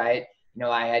carnivore diet, you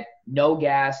know, I had no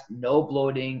gas, no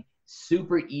bloating,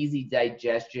 super easy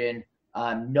digestion,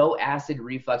 no acid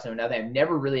reflux or nothing. I've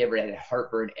never really ever had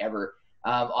heartburn ever.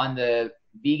 On the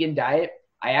vegan diet,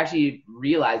 I actually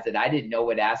realized that I didn't know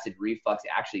what acid reflux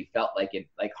actually felt like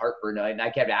like heartburn. And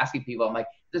I kept asking people, I'm like,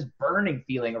 this burning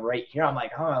feeling right here. I'm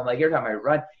like, I'm like, every time I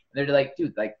run, and they're like,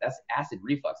 dude, like that's acid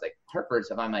reflux, like heartburn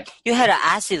stuff. I'm like, you had an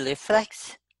acid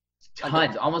reflux?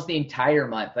 Tons, almost the entire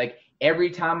month. Like every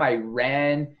time I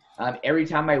ran, every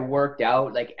time I worked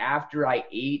out, like after I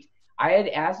ate, I had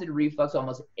acid reflux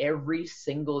almost every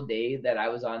single day that I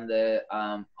was on the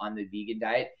vegan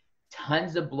diet.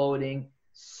 Tons of bloating,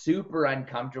 super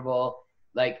uncomfortable.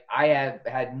 Like I have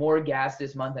had more gas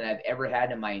this month than I've ever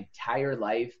had in my entire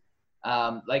life.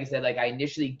 Like I said, like I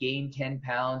initially gained 10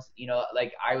 pounds, you know,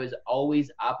 like I was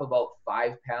always up about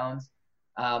 5 pounds.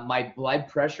 My blood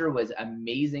pressure was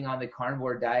amazing on the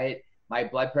carnivore diet. My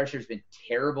blood pressure has been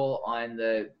terrible on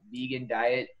the vegan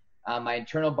diet. My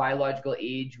internal biological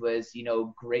age was, you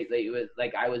know, great. Like, it was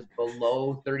like I was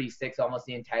below 36 almost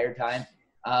the entire time.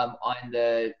 On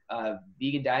the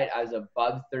vegan diet, I was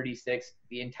above 36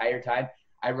 the entire time.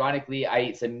 Ironically, I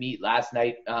ate some meat last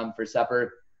night for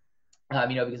supper.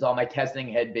 You know, because all my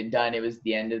testing had been done. It was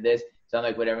the end of this. So I'm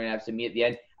like, whatever, I'm going to have some meat at the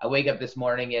end. I wake up this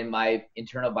morning and my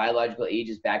internal biological age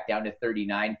is back down to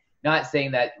 39. Not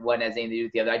saying that one has anything to do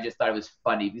with the other. I just thought it was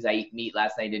funny because I ate meat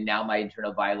last night and now my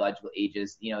internal biological age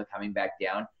is, you know, coming back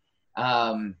down.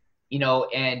 You know,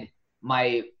 and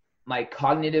my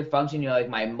cognitive function, you know, like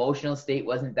my emotional state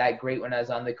wasn't that great when I was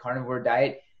on the carnivore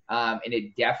diet. And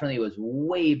it definitely was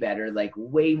way better, like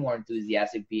way more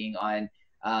enthusiastic being on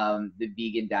the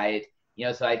vegan diet. You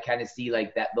know, so I kind of see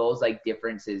like that, those like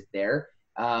differences there,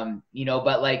 you know,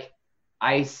 but like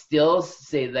I still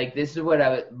say, like, this is what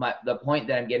the point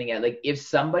that I'm getting at. Like, if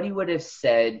somebody would have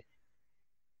said,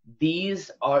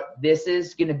 this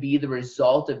is going to be the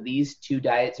result of these two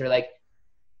diets, or like,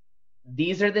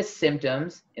 these are the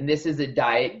symptoms and this is a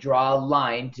diet, draw a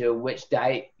line to which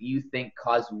diet you think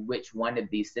caused which one of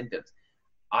these symptoms.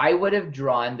 I would have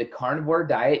drawn the carnivore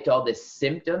diet to all the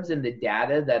symptoms and the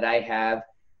data that I have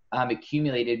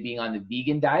accumulated being on the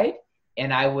vegan diet.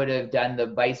 And I would have done the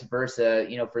vice versa,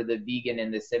 for the vegan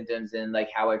and the symptoms and like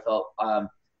how I felt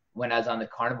when I was on the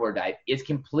carnivore diet. It's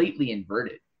completely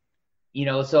inverted,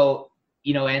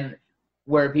 and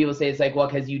where people say it's like, well,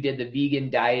 because you did the vegan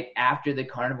diet after the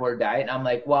carnivore diet. And I'm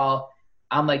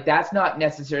like, that's not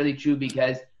necessarily true,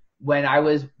 because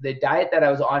the diet that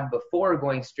I was on before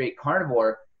going straight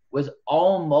carnivore was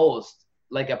almost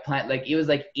like a plant, like it was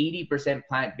like 80%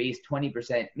 plant-based,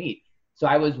 20% meat. So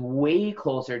I was way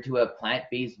closer to a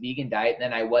plant-based vegan diet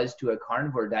than I was to a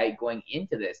carnivore diet going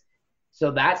into this.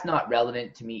 So that's not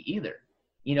relevant to me either.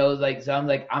 So I'm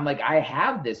like, I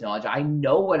have this knowledge. I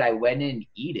know what I went in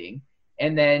eating.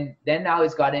 And then now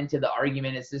it's got into the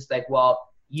argument. It's just like, well,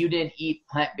 you didn't eat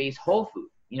plant-based whole food,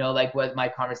 like with my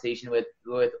conversation with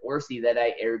Orsi that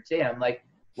I aired today. I'm like,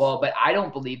 well, but I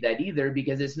don't believe that either,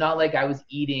 because it's not like I was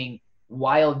eating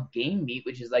wild game meat,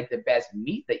 which is like the best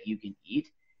meat that you can eat.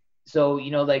 So,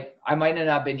 like I might not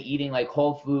have been eating like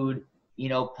whole food,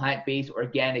 plant-based,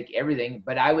 organic, everything,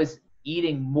 but I was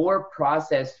eating more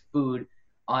processed food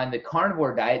on the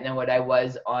carnivore diet than what I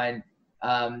was on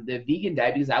the vegan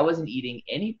diet, because I wasn't eating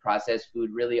any processed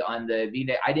food really on the vegan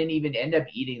diet. I didn't even end up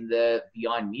eating the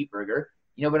Beyond Meat burger,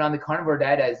 but on the carnivore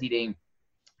diet, I was eating,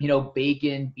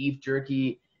 bacon, beef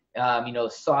jerky,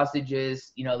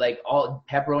 sausages, like all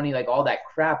pepperoni, like all that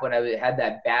crap when I had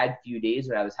that bad few days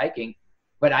when I was hiking.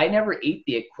 But I never ate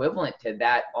the equivalent to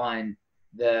that on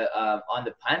the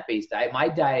plant-based diet. My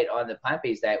diet on the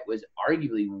plant-based diet was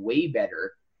arguably way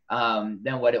better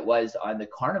than what it was on the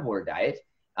carnivore diet.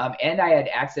 And I had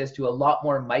access to a lot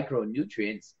more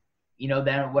micronutrients,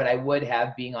 than what I would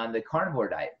have being on the carnivore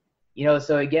diet.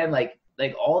 So again, like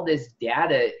all this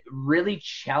data really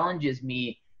challenges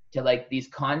me to like these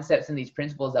concepts and these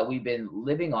principles that we've been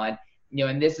living on.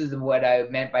 And this is what I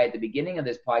meant by at the beginning of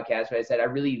this podcast, where I said I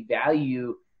really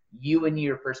value you and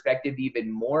your perspective even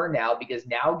more now, because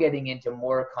now getting into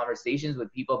more conversations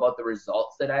with people about the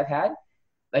results that I've had,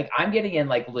 like I'm getting in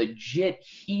like legit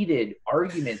heated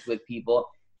arguments with people.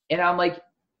 And I'm like,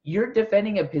 you're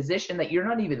defending a position that you're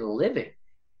not even living.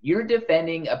 You're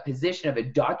defending a position of a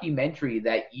documentary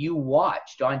that you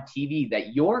watched on TV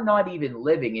that you're not even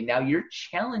living. And now you're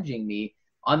challenging me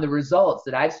on the results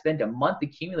that I've spent a month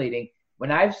accumulating,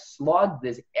 when I've slogged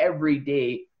this every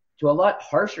day to a lot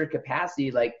harsher capacity,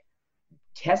 like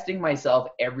testing myself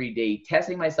every day,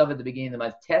 testing myself at the beginning of the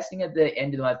month, testing at the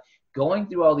end of the month, going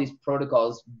through all these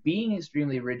protocols, being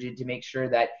extremely rigid to make sure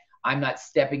that I'm not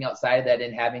stepping outside of that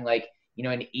and having like,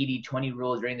 an 80-20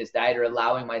 rule during this diet, or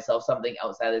allowing myself something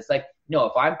outside. It's like, no,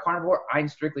 if I'm carnivore, I'm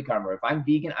strictly carnivore. If I'm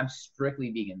vegan, I'm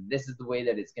strictly vegan. This is the way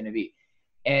that it's going to be.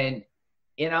 And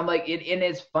I'm like, and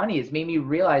it's funny. It's made me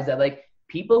realize that like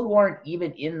people who aren't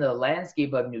even in the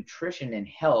landscape of nutrition and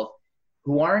health,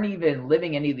 who aren't even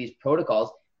living any of these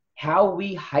protocols, how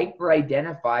we hyper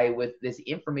identify with this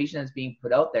information that's being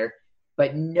put out there,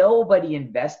 but nobody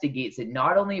investigates it,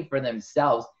 not only for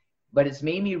themselves, but it's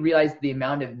made me realize the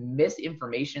amount of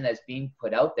misinformation that's being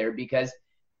put out there. Because,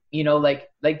 like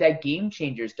that Game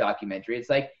Changers documentary, it's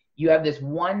like you have this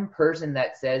one person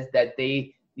that says that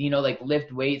they, like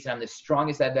lift weights and I'm the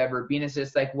strongest I've ever been. It's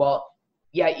just like, well,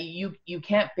 yeah, you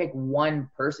can't pick one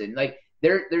person. Like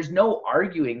there's no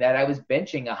arguing that I was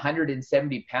benching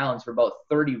 170 pounds for about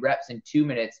 30 reps in 2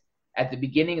 minutes at the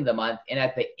beginning of the month. And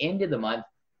at the end of the month,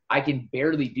 I can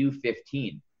barely do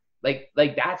 15. Like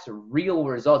that's real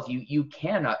results. You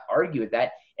cannot argue with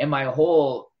that. And my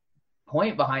whole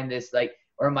point behind this,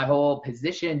 or my whole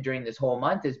position during this whole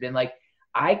month has been like,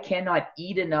 I cannot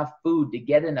eat enough food to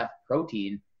get enough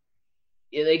protein.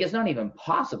 It's not even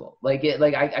possible.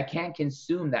 I can't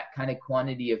consume that kind of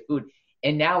quantity of food.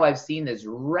 And now I've seen this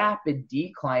rapid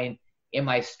decline in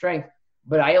my strength,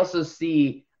 but I also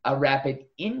see a rapid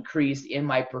increase in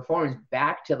my performance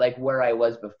back to like where I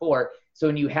was before. So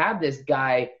when you have this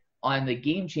guy on the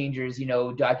Game Changers,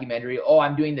 documentary, oh,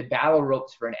 I'm doing the battle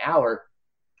ropes for an hour.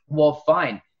 Well,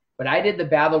 fine. But I did the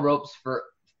battle ropes for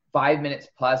 5 minutes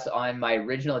plus on my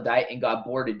original diet and got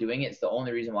bored of doing it. It's the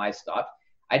only reason why I stopped.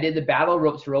 I did the battle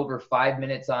ropes for over 5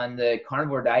 minutes on the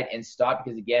carnivore diet and stopped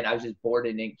because, again, I was just bored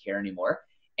and didn't care anymore.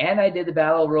 And I did the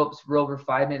battle ropes for over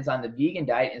 5 minutes on the vegan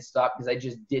diet and stopped because I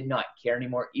just did not care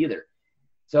anymore either.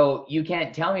 So you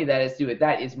can't tell me that it's to do with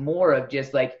that. It's more of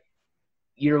just like,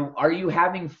 are you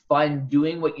having fun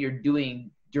doing what you're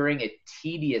doing during a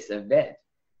tedious event?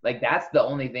 Like, that's the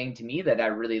only thing to me that I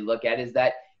really look at, is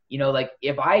that, like,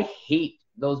 if I hate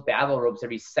those battle ropes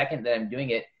every second that I'm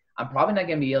doing it, I'm probably not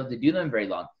going to be able to do them very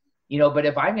long. But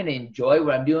if I'm going to enjoy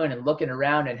what I'm doing and looking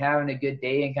around and having a good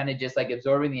day and kind of just like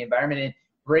absorbing the environment and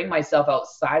bring myself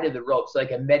outside of the ropes,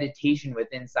 like a meditation with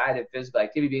inside of physical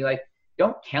activity, being like,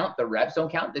 don't count the reps,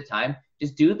 don't count the time,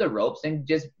 just do the ropes and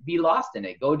just be lost in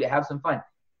it. Go to have some fun.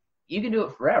 You can do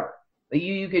it forever. Like,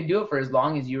 you could do it for as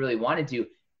long as you really wanted to.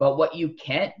 But what you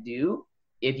can't do,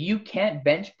 if you can't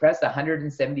bench press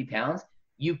 170 pounds,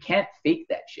 you can't fake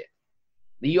that shit.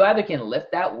 You either can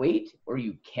lift that weight or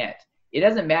you can't. It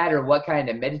doesn't matter what kind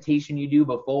of meditation you do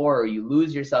before or you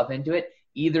lose yourself into it.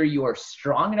 Either you're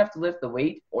strong enough to lift the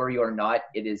weight or you're not.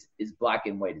 It is black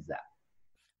and white as that.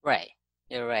 Right.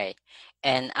 You're right.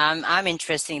 And I'm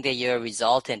interested that your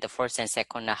result in the first and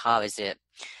second, how is it?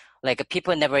 Like,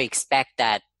 people never expect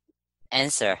that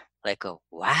answer. Like,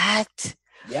 what?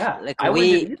 Yeah, Like, I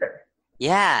wouldn't either.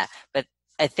 Yeah, but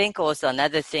I think also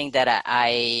another thing that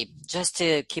I just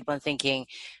to keep on thinking,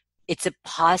 it's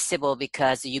possible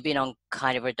because you've been on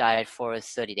carnivore diet for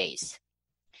 30 days.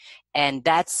 And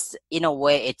that's, in a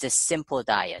way, it's a simple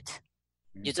diet.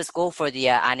 You just go for the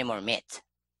animal meat.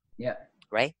 Yeah.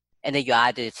 Right? And then you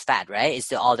add the fat, right?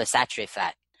 It's all the saturated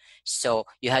fat. So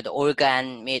you had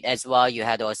organ meat as well. You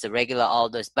had also regular, all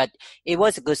those, but it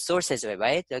was good sources,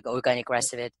 right? Like organic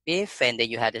grass-fed beef, and then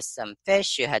you had some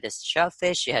fish, you had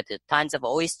shellfish, you had tons of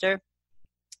oyster,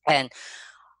 and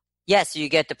yes, you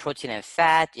get the protein and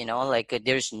fat. Like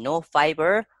there's no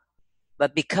fiber,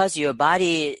 but because your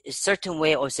body a certain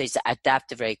way also is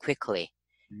adapt very quickly.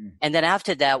 And then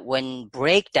after that, when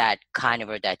break that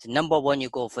carnivore diet, number one, you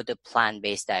go for the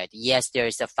plant-based diet. Yes, there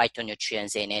is a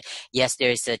phytonutrients in it. Yes,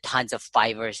 there is tons of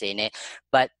fibers in it.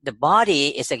 But the body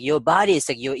is like your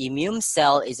immune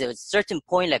cell is at a certain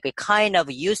point, like it kind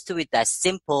of used to it, that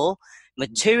simple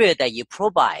material that you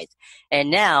provide.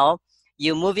 And now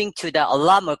you're moving to a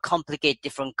lot more complicated,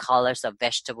 different colors of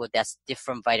vegetable. That's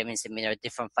different vitamins and minerals,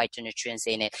 different phytonutrients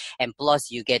in it. And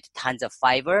plus you get tons of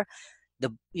fiber.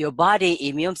 Your body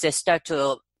immune cells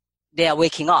they are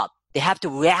waking up. They have to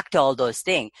react to all those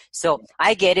things. So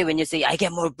I get it when you say, I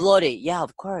get more bloated. Yeah,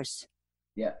 of course.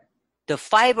 Yeah. The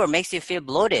fiber makes you feel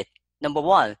bloated, number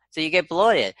one. So you get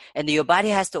bloated. And your body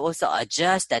has to also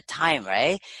adjust that time,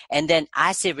 right? And then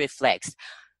acid reflux.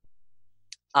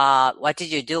 What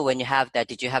did you do when you have that?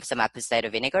 Did you have some apple cider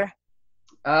vinegar?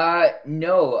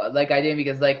 No, like I didn't,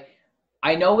 because like,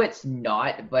 I know it's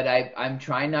not, but I'm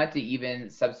trying not to even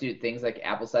substitute things like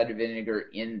apple cider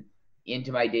vinegar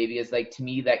into my day, because like, to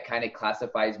me, that kind of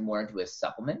classifies more into a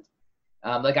supplement.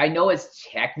 Like, I know it's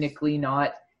technically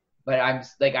not, but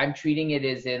I'm treating it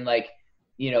as in like,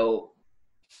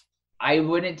 I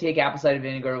wouldn't take apple cider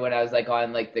vinegar when I was like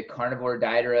on like the carnivore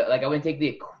diet, or like I wouldn't take the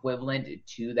equivalent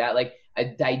to that, like a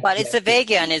digestive. But it's a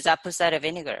vegan, it's apple cider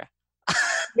vinegar.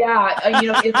 Yeah,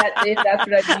 if that's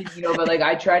what I mean, but like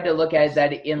I tried to look at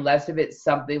that unless if it's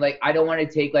something like, I don't want to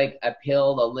take like a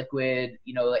pill, a liquid,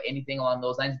 anything along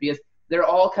those lines, because they're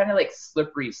all kind of like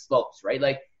slippery slopes, right?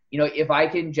 Like, if I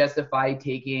can justify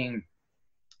taking,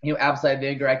 apple cider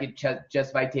vinegar, I could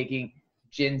justify taking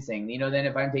ginseng, then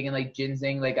if I'm taking like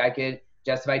ginseng, like I could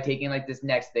justify taking like this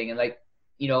next thing, and like,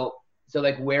 so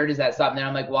like, where does that stop? And then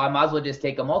I'm like, well, I might as well just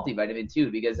take a multivitamin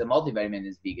too, because a multivitamin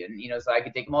is vegan, so I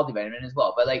could take a multivitamin as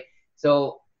well. But like,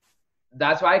 so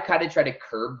that's why I kind of try to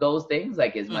curb those things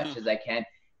like as much as I can.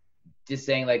 Just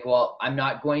saying like, well, I'm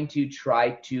not going to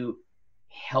try to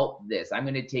help this. I'm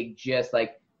going to take just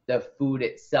like the food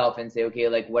itself and say, okay,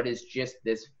 like what is just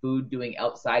this food doing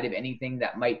outside of anything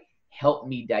that might help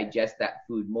me digest that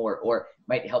food more, or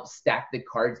might help stack the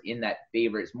cards in that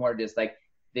favor. It's more just like,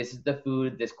 this is the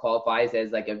food, this qualifies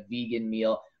as like a vegan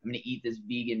meal. I'm going to eat this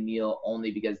vegan meal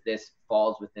only because this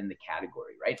falls within the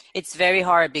category, right? It's very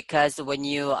hard because when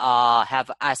you have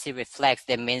acid reflux,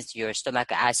 that means your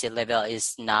stomach acid level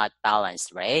is not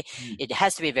balanced, right? It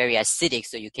has to be very acidic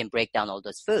so you can break down all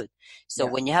those food. So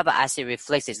when you have acid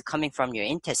reflux, it's coming from your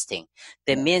intestine.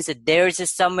 That means that there's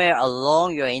somewhere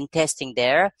along your intestine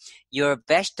there, your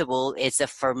vegetable is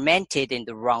fermented in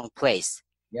the wrong place.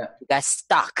 Yeah. You got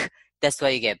stuck. That's why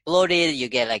you get bloated, you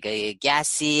get like a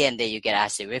gassy, and then you get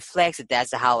acid reflux.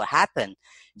 That's how it happened.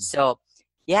 So,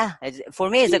 yeah, for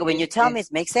me, it's like when you tell me, it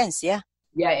makes sense. Yeah.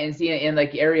 Yeah, and see, and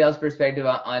like Ariel's perspective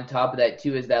on top of that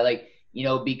too is that like,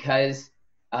 because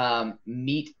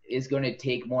meat is going to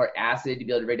take more acid to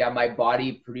be able to break down. My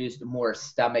body produced more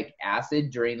stomach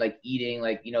acid during like eating,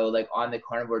 like, like on the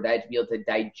carnivore diet to be able to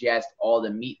digest all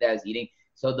the meat that I was eating.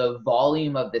 So the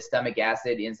volume of the stomach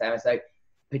acid inside my stomach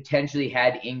potentially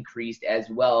had increased as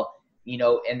well,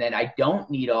 and then I don't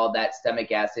need all that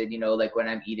stomach acid, like when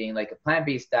I'm eating like a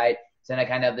plant-based diet. So then I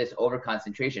kind of have this over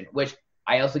concentration, which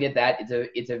I also get that.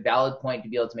 It's a valid point to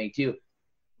be able to make too.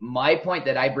 My point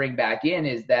that I bring back in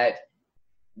is that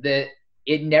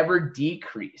it never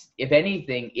decreased. If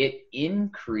anything, it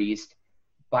increased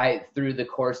through the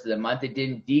course of the month. It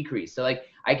didn't decrease. So like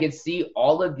I could see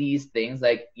all of these things,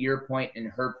 like your point and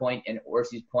her point and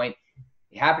Orsi's point,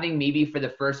 happening maybe for the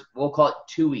first, we'll call it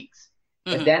 2 weeks.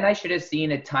 But then I should have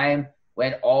seen a time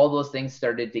when all those things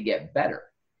started to get better,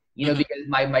 because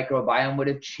my microbiome would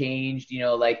have changed,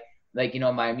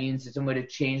 my immune system would have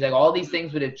changed. Like all these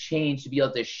things would have changed to be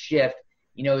able to shift,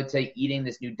 to eating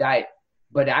this new diet.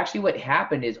 But actually what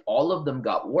happened is all of them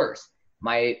got worse.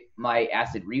 My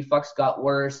acid reflux got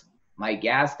worse. My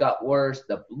gas got worse.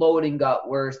 The bloating got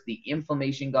worse. The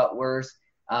inflammation got worse.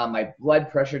 My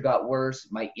blood pressure got worse.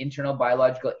 My internal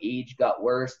biological age got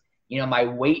worse. My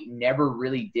weight never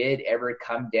really did ever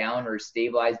come down or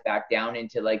stabilize back down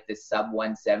into like the sub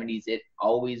 170s. It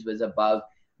always was above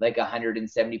like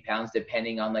 170 pounds,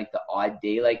 depending on like the odd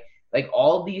day. Like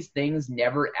all these things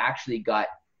never actually got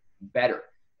better.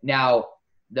 Now,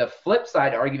 the flip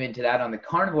side argument to that on the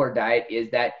carnivore diet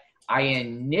is that I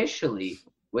initially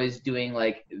was doing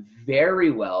like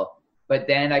very well, but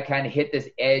then I kind of hit this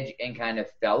edge and kind of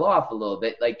fell off a little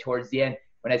bit. Like towards the end,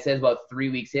 when I said about 3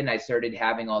 weeks in, I started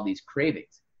having all these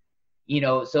cravings,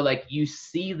 so like you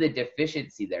see the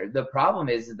deficiency there. The problem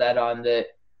is that on the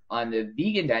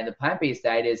vegan diet, the plant-based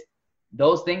diet, is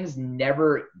those things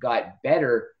never got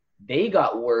better. They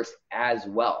got worse as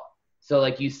well. So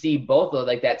like you see both of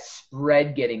like that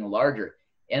spread getting larger.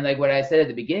 And like what I said at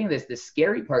the beginning of this, the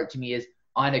scary part to me is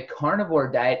on a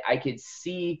carnivore diet, I could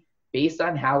see based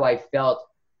on how I felt,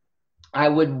 I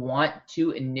would want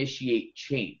to initiate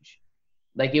change.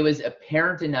 Like it was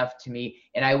apparent enough to me,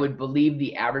 and I would believe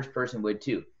the average person would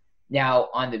too. Now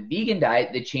on the vegan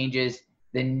diet, the changes,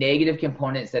 the negative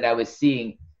components that I was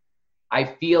seeing, I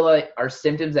feel like are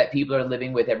symptoms that people are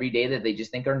living with every day that they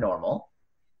just think are normal.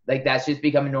 Like that's just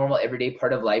become a normal everyday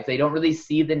part of life. They don't really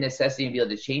see the necessity to be able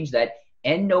to change that.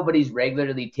 And nobody's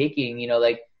regularly taking,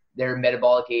 like their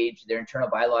metabolic age, their internal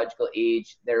biological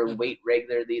age, their weight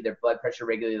regularly, their blood pressure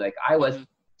regularly, like I was,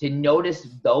 to notice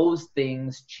those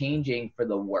things changing for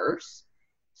the worse.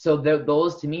 So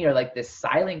those to me are like the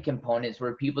silent components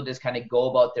where people just kind of go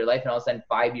about their life, and all of a sudden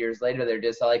 5 years later, they're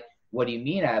just like, what do you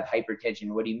mean I have hypertension?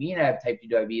 What do you mean I have type 2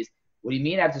 diabetes? What do you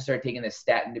mean I have to start taking the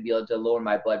statin to be able to lower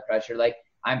my blood pressure? Like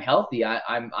I'm healthy.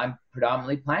 I'm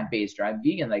predominantly plant-based, or I'm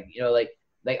vegan.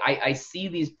 I see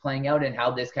these playing out and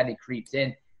how this kind of creeps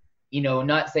in,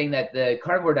 not saying that the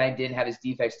carnivore diet didn't have its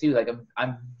defects too. Like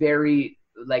I'm very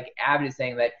like avid at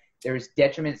saying that there's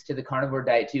detriments to the carnivore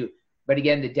diet too. But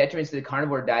again, the detriments to the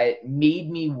carnivore diet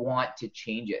made me want to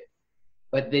change it.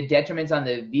 But the detriments on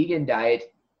the vegan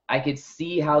diet, I could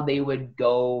see how they would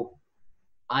go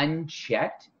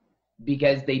unchecked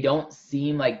because they don't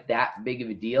seem like that big of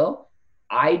a deal.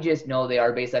 I just know they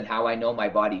are based on how I know my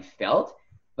body felt.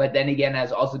 But then again, I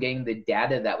was also getting the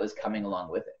data that was coming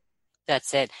along with it.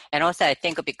 That's it. And also I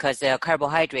think because the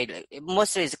carbohydrate,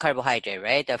 mostly is carbohydrate,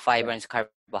 right? The fiber and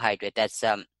carbohydrate, that's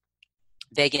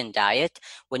vegan diet.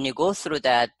 When you go through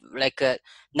that,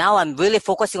 now I'm really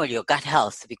focusing on your gut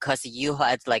health because you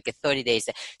had 30 days.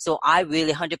 So I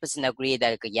really 100% agree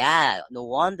that, no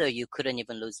wonder you couldn't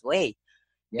even lose weight.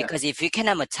 Yeah. Because if you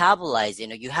cannot metabolize,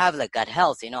 you have gut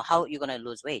health, how are you going to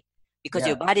lose weight? Because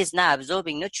your body is not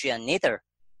absorbing nutrient neither.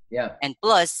 Yeah. And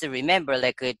plus, remember,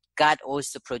 gut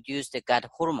also produce the gut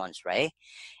hormones, right?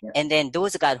 Yeah. And then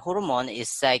those gut hormone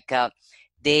is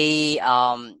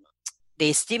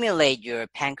they stimulate your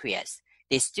pancreas.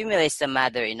 They stimulate some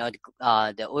other,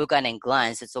 the organ and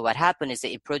glands. So what happens is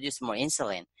that it produces more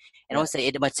insulin, and also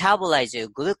it metabolizes your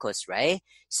glucose, right?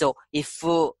 So if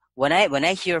when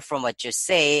I hear from what you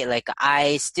say,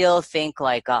 I still think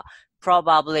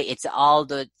probably it's all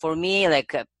for me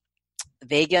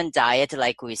vegan diet,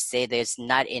 like we say, there's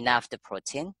not enough the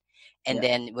protein. And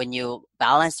then when you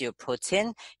balance your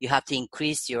protein, you have to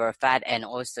increase your fat and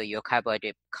also your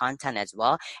carbohydrate content as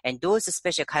well. And those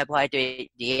special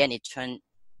carbohydrate, the end, it turn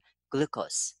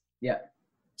glucose. Yeah.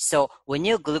 So when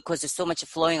your glucose is so much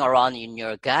flowing around in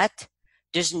your gut,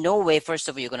 there's no way, first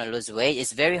of all, you're going to lose weight.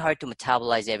 It's very hard to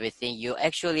metabolize everything. You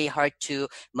actually hard to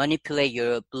manipulate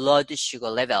your blood sugar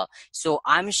level. So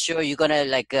I'm sure you're going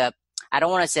to I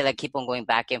don't want to say keep on going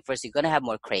back and forth. You're going to have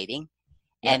more craving.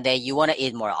 Yeah. And then you want to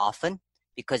eat more often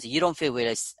because you don't feel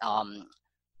really,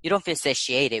 you don't feel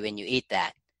satiated when you eat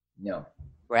that. No.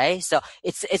 Right? So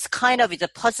it's kind of, the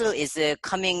puzzle is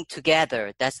coming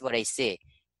together. That's what I see at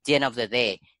the end of the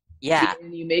day. Yeah.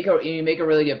 And you make a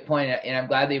really good point, and I'm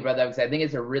glad that you brought that up, because I think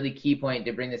it's a really key point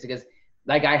to bring this, because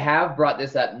like I have brought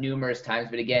this up numerous times,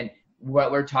 but again,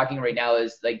 what we're talking right now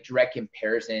is like direct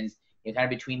comparisons, kind of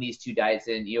between these two diets,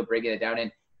 and breaking it down,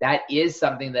 and that is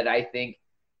something that I think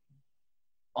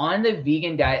on the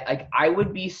vegan diet, like I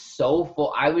would be so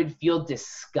full, I would feel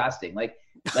disgusting, like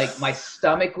my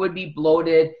stomach would be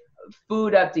bloated,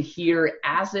 food up to here,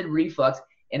 acid reflux,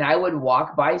 and I would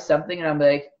walk by something and I'm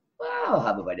like, well, I'll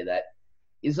have a bite of that.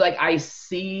 It's like I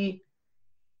see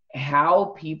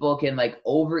how people can like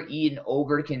overeat and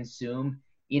overconsume,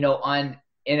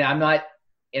 and I'm not,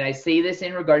 and I say this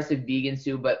in regards to vegans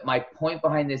too, but my point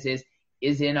behind this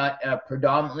is in a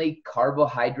predominantly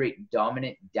carbohydrate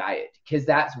dominant diet, because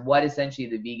that's what essentially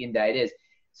the vegan diet is.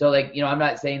 So like, I'm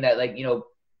not saying that like,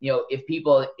 if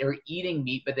people are eating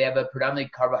meat, but they have a predominantly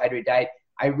carbohydrate diet,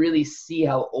 I really see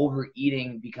how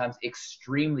overeating becomes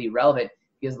extremely relevant,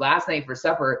 because last night for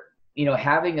supper,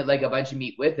 having like a bunch of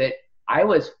meat with it, I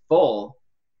was full,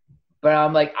 but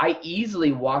I'm like, I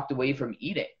easily walked away from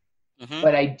eating. Mm-hmm.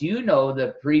 But I do know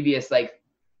the previous like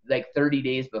 30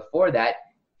 days before that,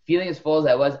 feeling as full as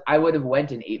I was, I would have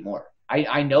went and ate more.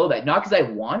 I know that, not because I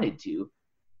wanted to,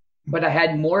 but I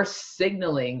had more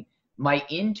signaling. My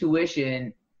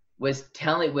intuition was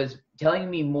telling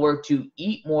me more to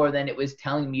eat more than it was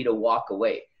telling me to walk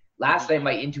away. Last night,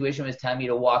 my intuition was telling me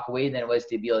to walk away than it was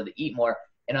to be able to eat more.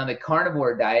 And on the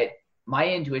carnivore diet, my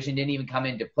intuition didn't even come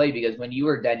into play, because when you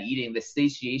were done eating, the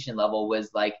satiation level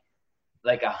was like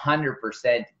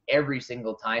 100% every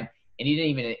single time, and you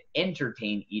didn't even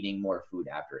entertain eating more food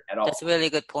after at all. That's a really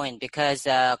good point, because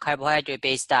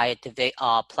carbohydrate-based diet,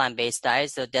 plant-based diet,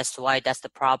 so that's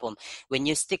the problem. When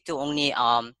you stick to only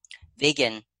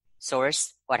vegan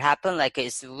source, what happened, like,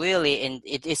 it's really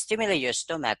it stimulates your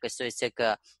stomach, so it's like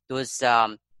those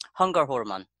hunger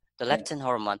hormone, the leptin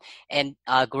hormone, and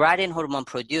ghrelin hormone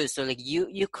produced, so like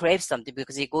you crave something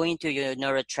because you go into your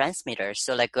neurotransmitters,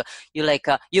 so like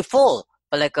you full,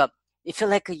 but like you feel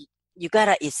like you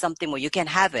gotta eat something more, you can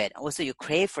have it, also you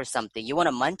crave for something, you want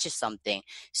to munch something,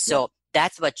 so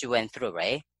that's what you went through,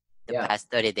 right? The past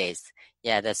 30 days.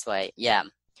 That's why. I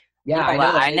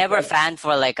know. I never fan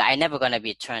for like, I never gonna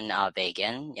be turned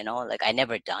vegan, like I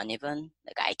never done, even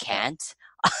like I can't.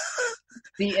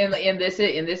 See, and this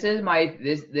is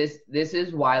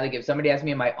why, like, if somebody asks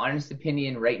me my honest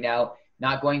opinion right now,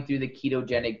 not going through the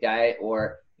ketogenic diet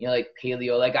or like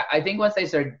paleo, like I think once I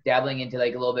start dabbling into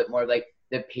like a little bit more of like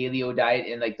the paleo diet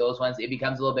and like those ones, it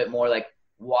becomes a little bit more like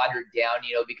watered down,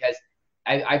 because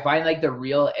I find like the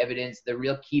real evidence, the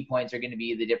real key points are going to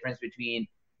be the difference between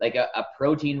like a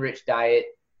protein rich diet,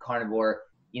 carnivore,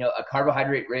 a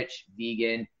carbohydrate rich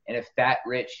vegan, and a fat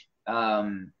rich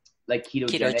like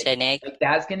ketogenic. Like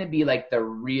that's going to be like the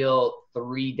real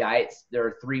 3 diets. There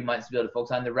are 3 months to be able to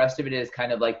focus on. The rest of it is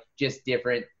kind of like just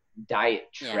different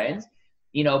diet trends.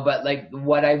 But like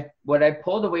what I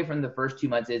pulled away from the first 2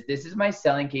 months is, this is my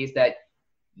selling case that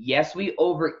yes, we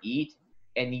overeat,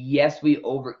 and yes, we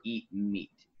overeat meat.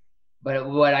 But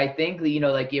what I think,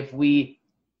 like if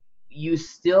you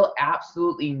still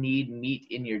absolutely need meat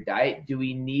in your diet. Do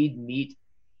we need meat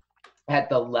at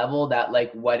the level that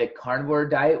like what a carnivore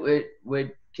diet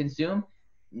would consume?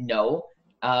 No.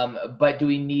 But do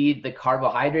we need the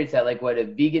carbohydrates that like what a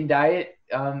vegan diet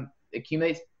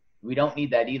accumulates? We don't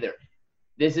need that either.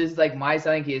 This is like my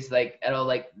selling case, like at all,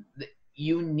 like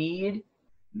you need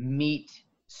meat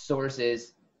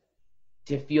sources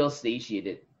to feel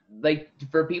satiated. Like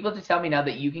for people to tell me now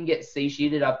that you can get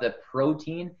satiated off the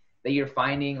protein that you're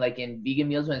finding like in vegan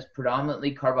meals when it's predominantly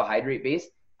carbohydrate based,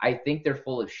 I think they're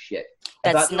full of shit.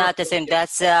 That's not the same.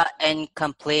 That's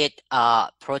incomplete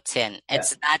protein.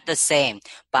 It's not the same.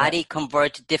 Body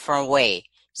convert different way,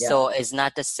 so it's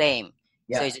not the same.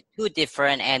 So it's too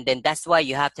different, and then that's why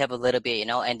you have to have a little bit,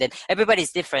 and then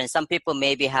everybody's different. Some people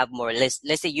maybe have more. Let's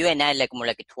say you and I like more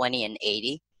like a 20 and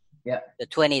 80. The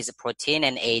 20 is a protein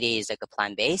and 80 is like a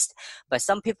plant-based. But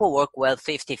some people work well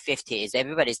 50-50. Is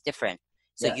everybody's different.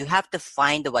 So you have to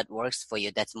find what works for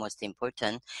you. That's most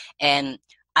important. And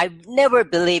I've never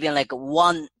believed in like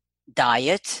one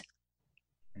diet,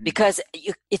 because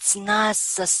it's not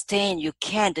sustained. You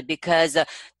can't, because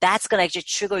that's gonna actually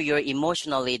trigger your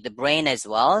emotionally the brain as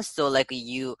well. So like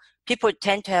people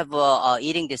tend to have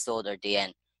eating disorder at the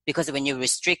end, because when you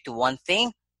restrict one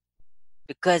thing,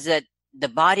 because the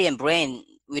body and brain,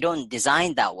 we don't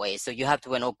design that way, so you have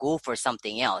to go for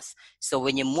something else. So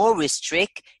when you more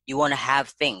restrict, you want to have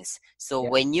things. So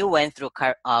when you went through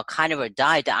carnivore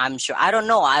diet, I'm sure, I don't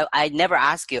know, I never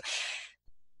ask you,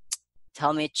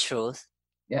 tell me truth.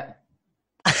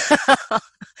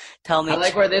 Tell me I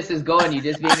like where this is going. You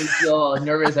just made me feel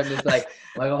nervous. I'm just like,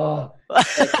 oh, like,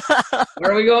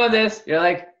 where are we going with this? You're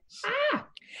like,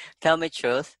 Tell me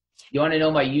truth. you want to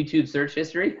know my YouTube search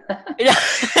history?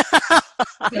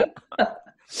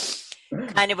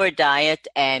 Carnivore diet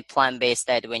and plant-based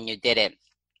diet, when you did it,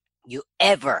 you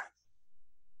ever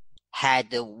had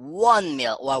the one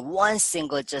meal or one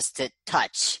single just to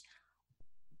touch,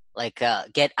 like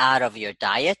get out of your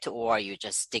diet, or you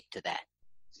just stick to that?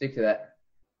 Stick to that.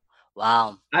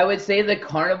 Wow. I would say the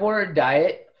carnivore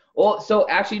diet. Well, so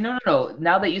actually, no.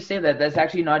 Now that you say that, that's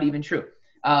actually not even true.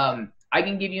 I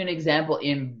can give you an example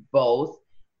in both,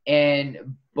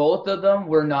 and both of them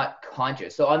were not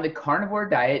conscious. So on the carnivore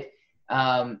diet,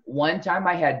 one time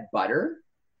I had butter,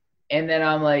 and then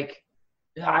I'm like,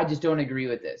 I just don't agree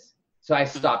with this. So I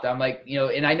stopped. I'm like,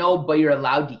 and I know, but you're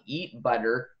allowed to eat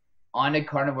butter on a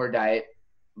carnivore diet.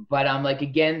 But I'm like,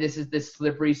 again, this is the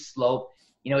slippery slope.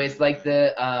 It's like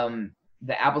the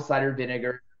apple cider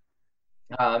vinegar,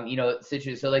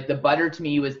 citrus. So like the butter to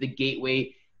me was the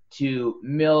gateway to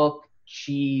milk,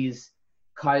 cheese,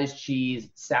 cottage cheese,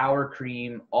 sour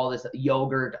cream, all this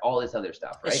yogurt, all this other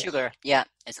stuff, right? The sugar, yeah,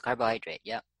 it's a carbohydrate,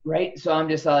 yeah. Right. So I'm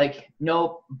just like,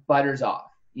 nope, butter's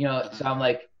off. So I'm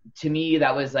like, to me,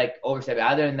 that was like overstep.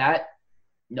 Other than that,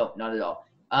 nope, not at all.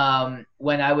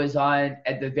 When I was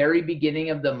at the very beginning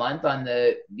of the month on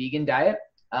the vegan diet,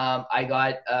 I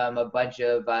got a bunch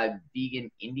of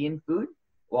vegan Indian food.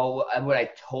 Well, what I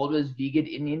told was vegan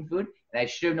Indian food, and I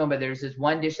should have known, but there's this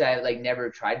one dish that I like never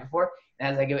tried before, and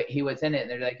I was like, hey, what's in it?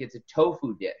 And they're like, it's a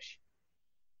tofu dish.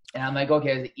 And I'm like,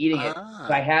 okay, I was eating it. So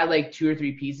I had like 2 or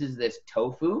 3 pieces of this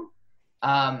tofu,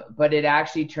 but it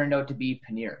actually turned out to be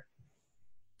paneer.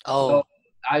 Oh. So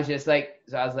I was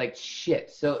like, shit.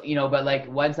 So, but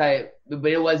like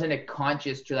but it wasn't a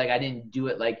conscious, like I didn't do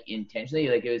it like intentionally.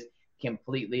 Like it was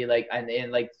completely like,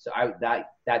 and like, so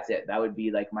that's it. That would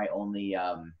be like my only,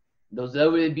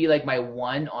 that would be like my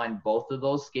one on both of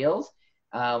those scales,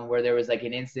 where there was like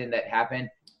an incident that happened.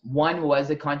 One was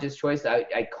a conscious choice.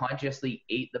 I consciously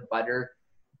ate the butter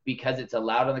because it's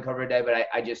allowed on the carnivore diet, but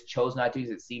I just chose not to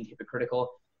because it seemed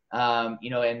hypocritical. And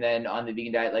then on the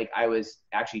vegan diet, like I was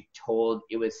actually told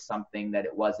it was something that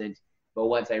it wasn't. But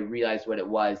once I realized what it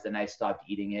was, then I stopped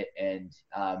eating it. And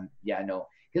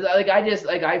because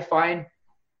I find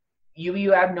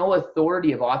you have no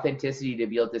authority of authenticity to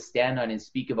be able to stand on and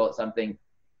speak about something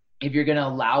if you're going to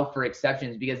allow for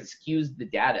exceptions, because it skews the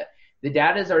data. The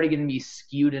data is already going to be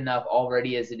skewed enough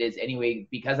already as it is anyway,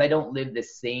 because I don't live the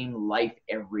same life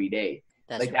every day.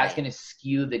 That's going to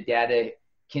skew the data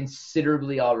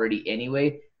considerably already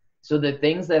anyway. So the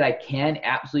things that I can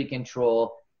absolutely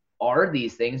control are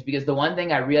these things, because the one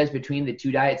thing I realized between the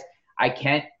two diets, I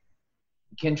can't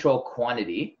control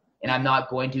quantity, and I'm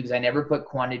not going to, because I never put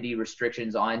quantity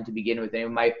restrictions on to begin with.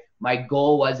 And my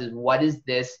goal is what does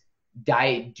this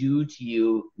diet do to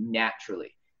you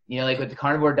naturally? Like with the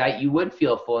carnivore diet, you would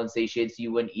feel full and satiated, so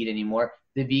you wouldn't eat anymore.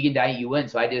 The vegan diet, you wouldn't.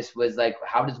 So I just was like,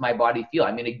 how does my body feel?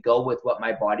 I'm going to go with what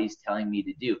my body's telling me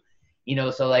to do.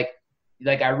 So like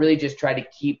I really just try to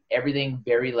keep everything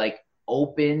very like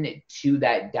open to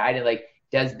that diet. And like,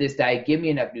 does this diet give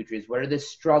me enough nutrients? What are the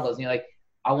struggles? Like,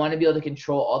 I want to be able to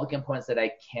control all the components that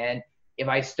I can. If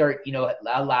I start,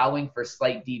 allowing for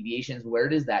slight deviations, where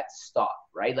does that stop?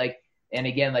 Right. Like, and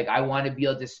again, like I want to be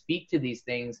able to speak to these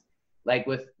things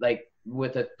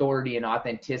with authority and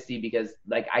authenticity, because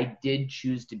like I did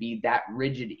choose to be that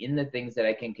rigid in the things that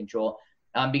I can control.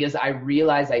 Because I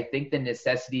realize, I think the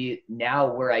necessity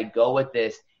now where I go with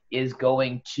this is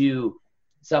going to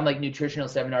some like nutritional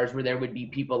seminars where there would be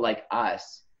people like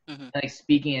us, like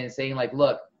speaking and saying like,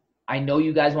 look, I know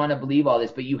you guys want to believe all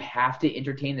this, but you have to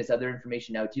entertain this other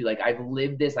information now too. Like I've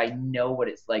lived this. I know what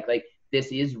it's like this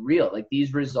is real. Like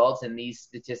these results and these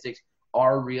statistics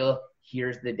are real.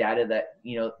 Here's the data that,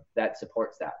 that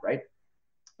supports that. Right.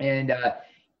 And,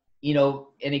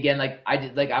 and again,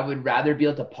 I would rather be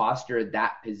able to posture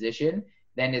that position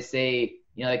than to say,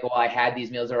 like, well, I had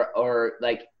these meals or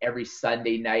like every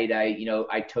Sunday night,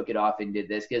 I took it off and did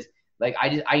this. Cause like,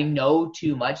 I know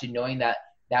too much, and knowing that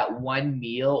one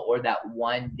meal or that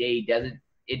one day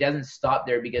doesn't stop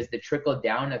there, because the trickle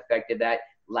down effect of that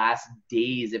lasts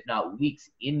days, if not weeks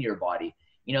in your body.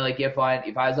 Like if I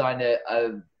was on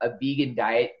a vegan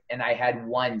diet and I had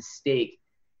one steak,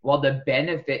 well, the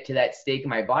benefit to that steak in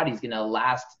my body is going to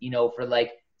last, for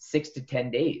like 6 to 10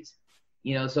 days,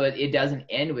 so it doesn't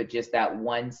end with just that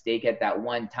one steak at that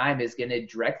one time. It's going to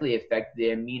directly affect the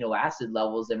amino acid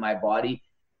levels in my body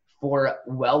for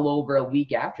well over a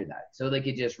week after that. So like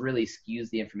it just really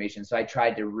skews the information. So I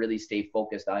tried to really stay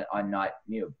focused on not,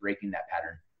 breaking that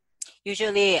pattern.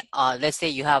 Usually, let's say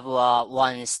you have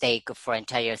one steak for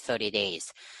entire 30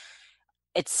 days.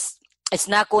 It's it's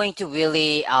not going to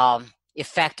really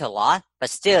affect a lot, but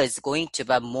still it's going to,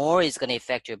 but more is going to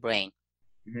affect your brain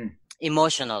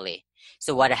emotionally.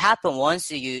 So what happened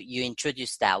once you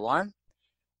introduce that one,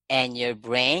 and your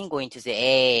brain going to say,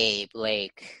 "Hey,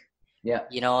 Blake, Yeah.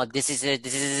 this is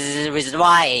the reason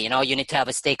why you need to have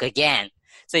a steak again."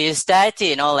 So you start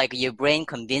to like your brain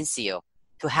convince you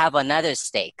to have another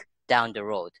steak down the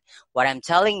road. What I'm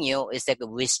telling you is like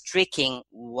restricting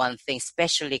one thing,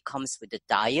 especially comes with the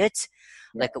diet.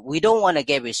 Yeah. Like we don't want to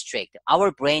get restricted.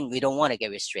 Our brain, we don't want to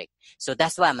get restricted. So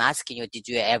that's why I'm asking you, did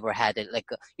you ever had it like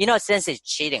since it's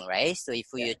cheating, right? So if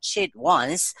you cheat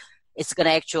once, it's gonna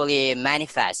actually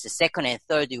manifest. The second and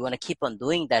third, you want to keep on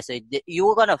doing that. So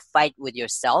you're gonna fight with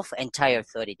yourself entire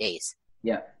 30 days.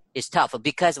 Yeah. It's tough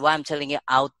because what I'm telling you,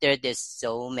 out there's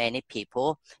so many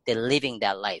people they're living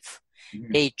that life.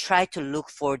 They try to look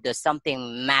for the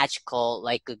something magical,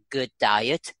 like a good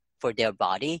diet for their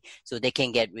body, so they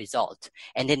can get result.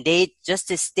 And then they just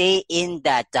to stay in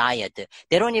that diet.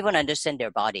 They don't even understand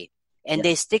their body. And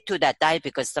they stick to that diet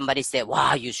because somebody said,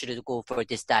 wow, you should go for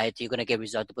this diet. You're going to get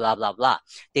results, blah, blah, blah.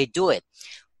 They do it.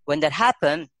 When that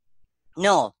happens,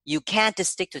 no, you can't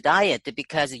stick to diet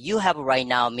because you have right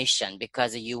now a mission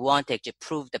because you want to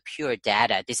prove the pure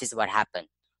data. This is what happened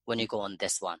when you go on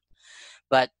this one.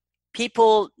 But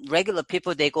regular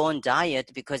people, they go on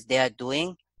diet because they are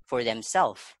doing for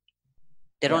themselves.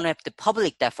 They don't have the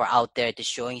public that for out there to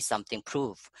showing something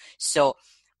proof. So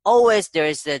always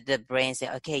there's the brain say,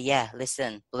 okay, yeah,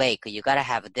 listen, Blake, you got to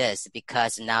have this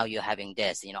because now you're having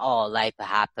this, life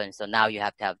happens. So now you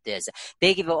have to have this.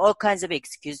 They give you all kinds of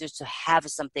excuses to have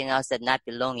something else that not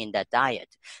belong in that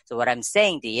diet. So what I'm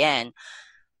saying, the end,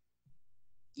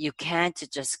 you can't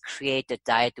just create a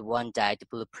diet, one diet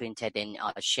blueprinted and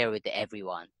share with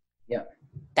everyone. Yeah.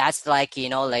 That's like, you're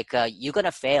going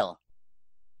to fail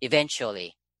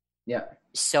eventually. Yeah.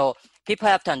 So people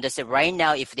have to understand right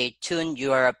now, if they tune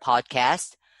your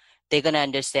podcast, they're going to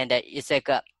understand that it's like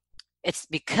it's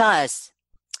because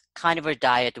Carnivore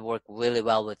Diet work really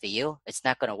well with you. It's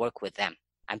not going to work with them.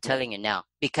 I'm telling you now,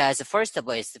 because first of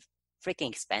all, it's freaking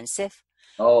expensive.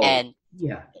 Oh, and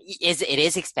yeah. it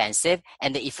is expensive.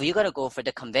 And if you're going to go for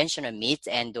the conventional meat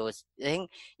and those things,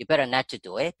 you better not to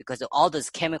do it because of all those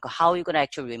chemical, how are you going to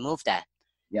actually remove that?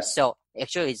 Yeah. So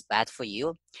actually it's bad for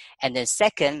you. And then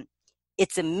second,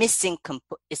 it's a missing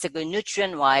it's a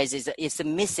nutrient wise it's a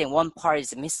missing one part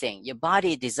is missing. Your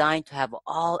body is designed to have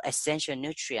all essential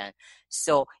nutrients.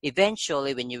 So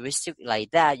eventually when you receive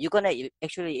like that, you're gonna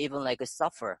actually even like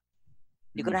suffer.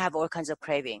 You're gonna have all kinds of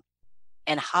craving.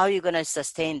 And how are you gonna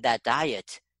sustain that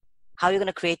diet? How are you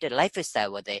gonna create a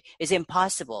lifestyle with it? It's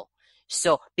impossible.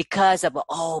 So because of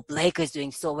Blake is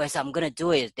doing so well, so I'm gonna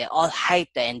do it. They're all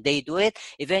hyped and they do it.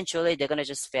 Eventually they're gonna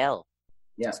just fail.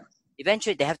 Yeah.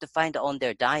 Eventually they have to find on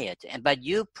their diet. But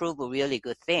you prove a really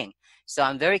good thing. So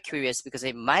I'm very curious because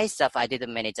in myself, I did a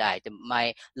many diet.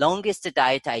 My longest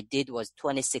diet I did was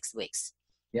 26 weeks.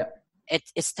 Yeah.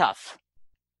 It's tough.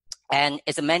 And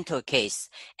it's a mental case.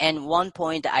 And one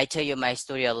point, I tell you my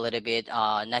story a little bit,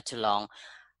 not too long.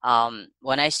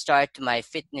 When I start my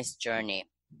fitness journey,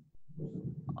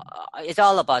 it's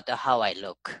all about how I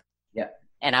look. Yeah.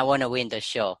 And I want to win the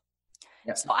show.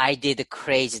 Yeah. So I did a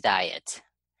crazy diet.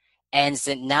 And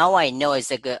so now I know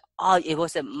it's like it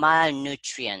was a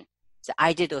malnutrient. So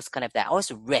I did those kind of that. I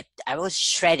was ripped. I was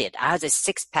shredded. I had a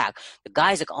 6-pack. The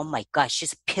guy's like, oh my gosh,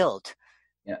 she's pilled.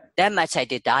 Yeah. That much I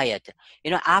did diet.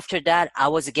 After that, I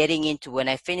was getting into, when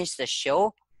I finished the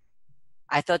show,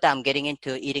 I thought I'm getting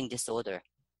into eating disorder.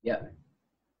 Yeah.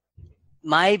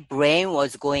 My brain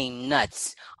was going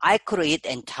nuts. I could eat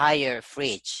entire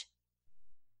fridge.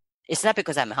 It's not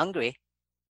because I'm hungry.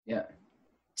 Yeah.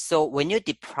 So when you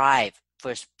deprive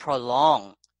for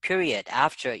prolonged period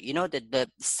after,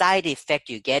 the side effect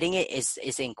you're getting is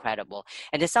incredible.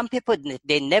 And there's some people,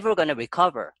 they're never going to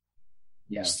recover.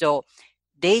 Yeah. So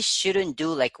they shouldn't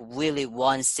do like really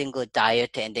one single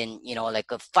diet and then,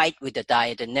 like a fight with the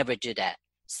diet and never do that.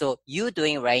 So you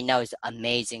doing right now is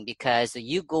amazing because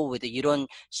you go with you don't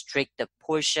strict the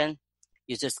portion.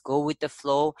 You just go with the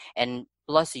flow, and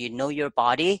plus your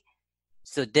body.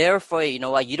 So therefore, you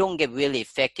know what, you don't get really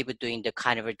effective with doing the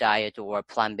carnivore diet or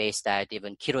plant-based diet,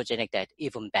 even ketogenic diet,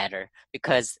 even better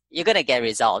because you're going to get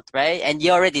result, right? And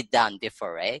you already done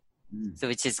before, right? So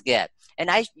which is good. And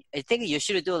I think you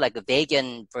should do like a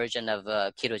vegan version of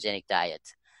a ketogenic diet.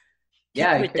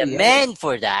 People demand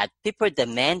for that. People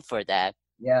demand for that.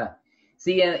 Yeah.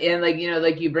 See, and like,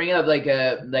 like you bring up like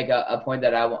a point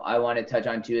that I want to touch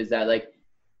on too, is that like,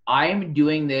 I'm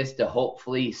doing this to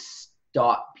hopefully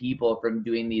stop people from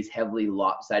doing these heavily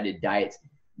lopsided diets,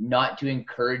 not to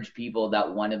encourage people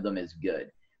that one of them is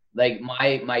good. Like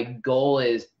my goal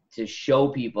is to show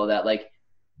people that like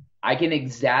I can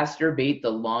exacerbate the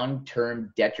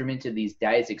long-term detriment to these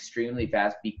diets extremely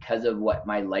fast because of what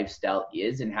my lifestyle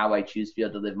is and how I choose to be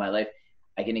able to live my life.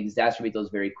 I can exacerbate those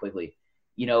very quickly,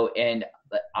 you know, and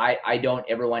I don't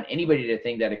ever want anybody to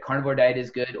think that a carnivore diet is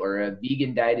good or a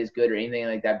vegan diet is good or anything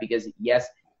like that, because yes,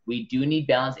 we do need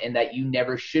balance, and that you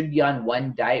never should be on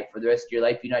one diet for the rest of your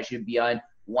life. You not should be on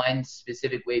one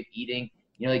specific way of eating.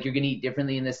 You know, like you're going to eat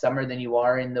differently in the summer than you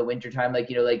are in the wintertime. Like,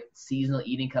 you know, like seasonal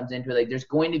eating comes into it. Like there's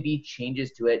going to be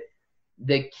changes to it.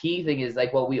 The key thing is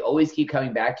like what we always keep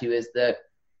coming back to is the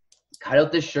cut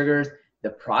out the sugars,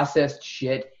 the processed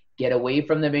shit, get away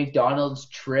from the McDonald's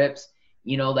trips,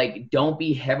 you know, like don't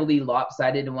be heavily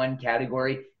lopsided in one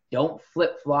category. Don't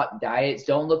flip-flop diets.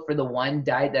 Don't look for the one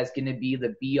diet that's going to be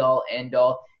the be-all,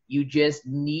 end-all. You just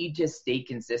need to stay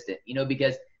consistent, you know,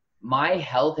 because my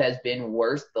health has been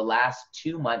worse the last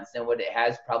 2 months than what it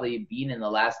has probably been in the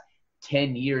last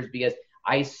 10 years, because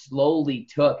I slowly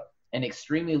took an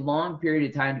extremely long period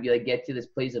of time to be like get to this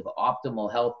place of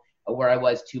optimal health where I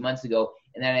was 2 months ago.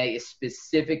 And then I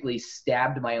specifically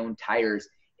stabbed my own tires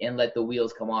and let the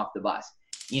wheels come off the bus,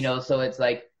 you know? So it's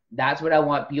like, that's what I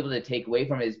want people to take away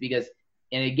from it, is because,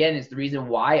 and again, it's the reason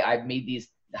why I've made these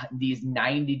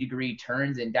 90-degree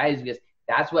turns in diets, because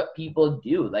that's what people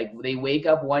do. Like they wake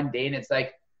up one day and it's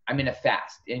like, I'm going to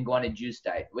fast and go on a juice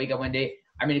diet. Wake up one day,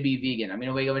 I'm going to be vegan. I'm going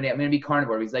to wake up one day, I'm going to be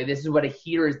carnivore. It's like, this is what I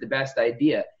hear is the best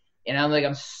idea. And I'm like,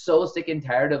 I'm so sick and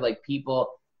tired of like people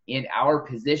in our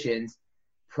positions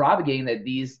propagating that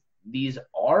these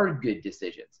are good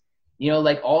decisions. You know,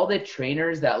 like all the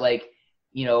trainers that like,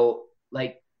 you know,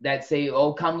 like that say,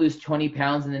 oh, come lose 20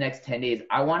 pounds in the next 10 days.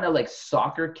 I want to like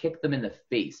soccer kick them in the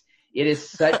face.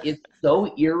 It's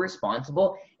so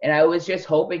irresponsible. And I was just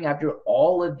hoping after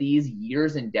all of these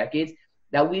years and decades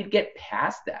that we'd get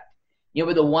past that. You know,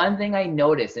 but the one thing I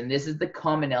noticed, and this is the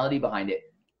commonality behind it,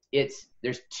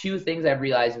 there's two things I've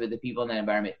realized with the people in that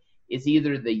environment. It's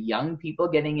either the young people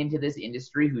getting into this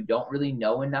industry who don't really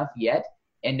know enough yet,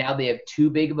 and now they have too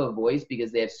big of a voice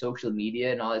because they have social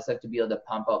media and all that stuff to be able to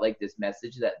pump out like this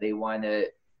message that they want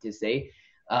to say.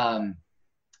 Or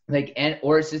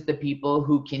it's just the people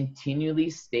who continually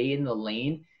stay in the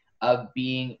lane of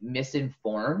being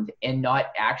misinformed and not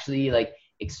actually like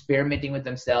experimenting with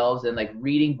themselves and like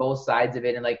reading both sides of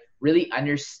it and like really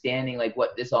understanding like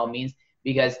what this all means.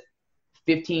 Because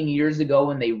 15 years ago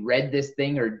when they read this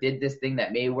thing or did this thing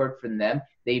that may work for them,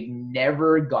 they've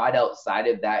never got outside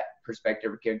of that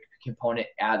perspective component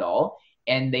at all.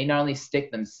 And they not only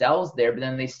stick themselves there, but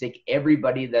then they stick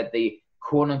everybody that they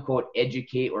quote unquote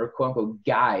educate or quote unquote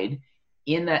guide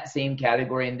in that same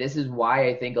category. And this is why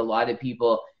I think a lot of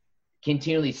people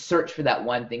continually search for that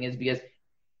one thing, is because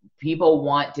people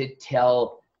want to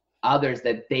tell others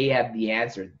that they have the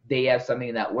answer. They have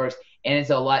something that works. And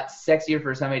it's a lot sexier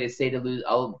for somebody to say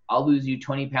I'll lose you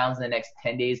 20 pounds in the next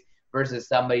 10 days versus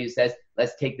somebody who says,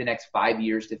 let's take the next 5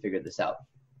 years to figure this out.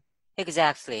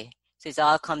 Exactly. So it's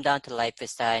all come down to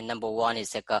lifestyle. Number one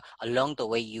is like along the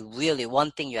way,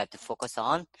 one thing you have to focus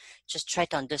on, just try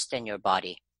to understand your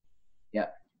body. Yeah.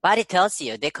 Body tells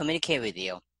you, they communicate with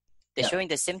you. They're showing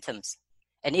the symptoms.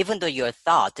 And even though your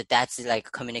thought that's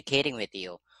like communicating with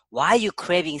you, why are you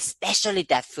craving especially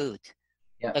that food?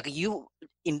 Yeah. Like you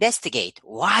investigate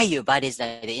why your body's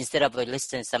not, instead of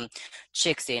listening to some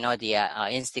chicks, you know, the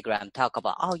Instagram talk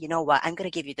about, oh, you know what, I'm going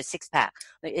to give you the 6-pack.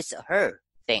 It's her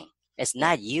thing. It's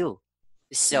not you.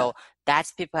 So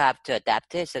that's people have to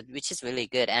adapt it, so, which is really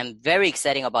good. And very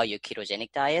exciting about your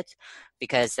ketogenic diet,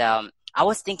 because I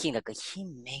was thinking like he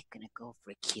may gonna go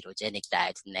for a ketogenic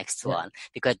diet next one,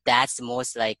 because that's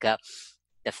most like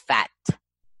the fat.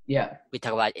 Yeah. We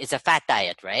talk about it's a fat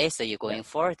diet, right? So you're going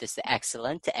for this is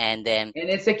excellent, and then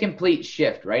it's a complete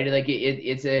shift, right? Like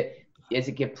it's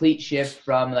a complete shift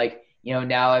from like, you know,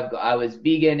 now I was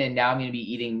vegan and now I'm going to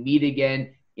be eating meat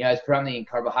again. You know, I was predominantly eating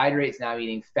carbohydrates, now I'm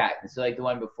eating fat. And so like the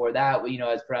one before that, you know,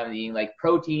 I was predominantly eating like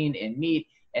protein and meat,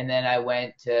 and then I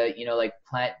went to, you know, like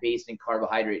plant-based and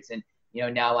carbohydrates, and you know,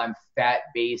 now I'm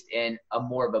fat-based and a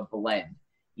more of a blend.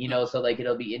 You know, so like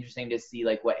it'll be interesting to see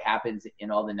like what happens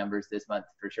in all the numbers this month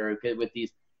for sure, with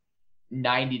these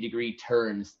 90-degree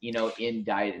turns, you know, in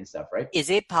diet and stuff, right? Is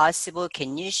it possible?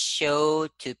 Can you show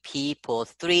to people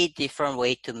 3 different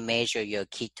ways to measure your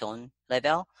ketone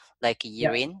level, like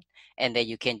urine, and then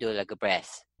you can do like a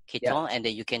breath? ketone, and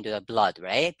then you can do the blood,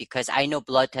 right? Because I know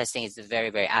blood testing is very,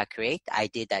 very accurate. I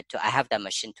did that too. I have that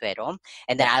machine too at home.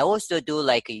 And then I also do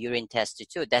like a urine test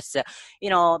too. That's,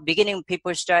 beginning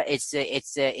people start, it's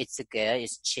good,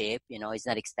 it's cheap, it's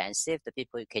not expensive. The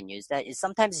people can use that.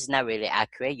 Sometimes it's not really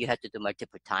accurate. You have to do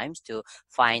multiple times to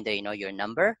find, your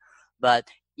number. But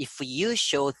if you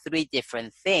show 3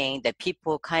 different things, that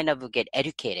people kind of get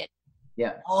educated.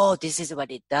 Yeah. Oh, this is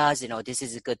what it does. This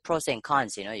is a good pros and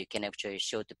cons. You can actually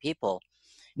show to people.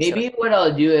 Maybe what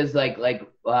I'll do is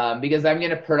because I'm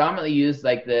gonna predominantly use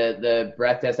like the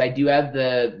breath test. I do have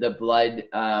the blood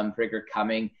pricker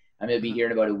coming. I'm gonna be here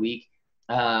in about a week,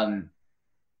 and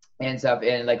stuff.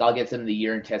 And like I'll get some of the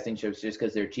urine testing strips just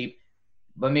because they're cheap.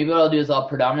 But maybe what I'll do is I'll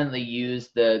predominantly use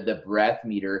the breath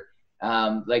meter,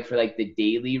 like for like the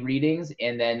daily readings,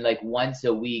 and then like once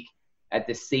a week at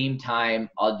the same time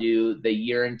I'll do the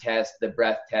urine test, the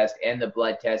breath test, and the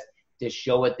blood test to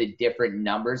show what the different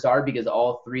numbers are, because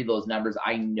all 3 of those numbers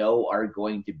I know are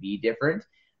going to be different.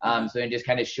 So and just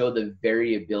kind of show the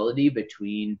variability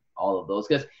between all of those,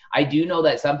 because I do know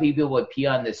that some people would pee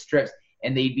on the strips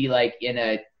and they'd be like in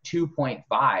a 2.5,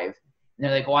 and they're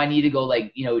like, oh, I need to go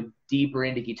like deeper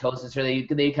into ketosis,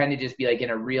 or they kind of just be like in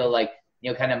a real like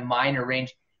kind of minor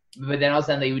range. But then all of a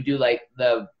sudden they would do like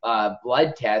the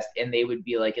blood test and they would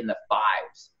be like in the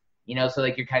 5s, so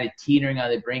like you're kind of teetering on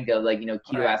the brink of like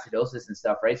ketoacidosis and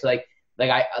stuff, right? So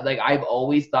I've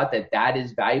always thought that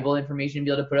is valuable information to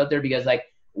be able to put out there, because like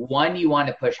 1, you want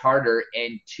to push harder,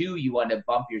 and 2, you want to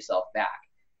bump yourself back,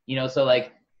 so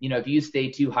like if you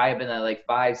stay too high up in that like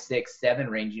 5, 6, 7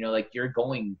 range, like you're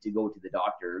going to go to the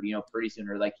doctor pretty soon,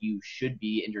 or like you should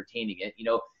be entertaining it,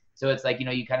 so it's like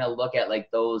you kind of look at like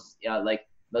those like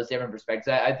those different perspectives.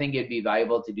 I think it'd be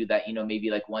valuable to do that,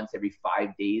 maybe like once every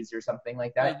 5 days or something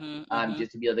like that,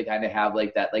 just to be able to kind of have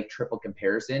like that like triple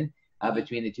comparison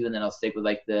between the 2. And then I'll stick with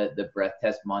like the breath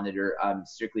test monitor,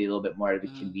 strictly a little bit more out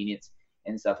of convenience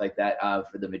and stuff like that,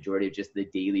 for the majority of just the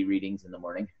daily readings in the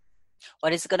morning.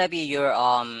 What is gonna be your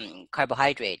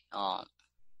carbohydrate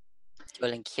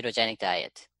during ketogenic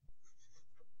diet?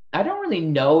 I don't really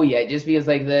know yet, just because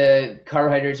like the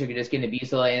carbohydrates are just going to be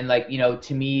so, and like,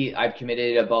 to me, I've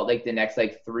committed about like the next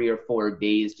like 3 or 4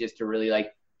 days just to really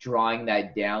like drawing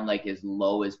that down like as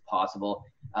low as possible.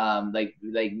 Like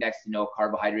next to no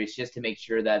carbohydrates, just to make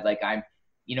sure that like I'm,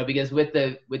 because with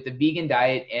the vegan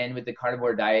diet and with the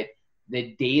carnivore diet,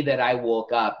 the day that I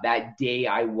woke up, that day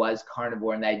I was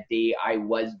carnivore and that day I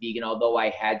was vegan, although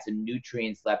I had some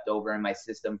nutrients left over in my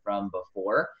system from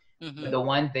before. But the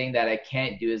one thing that I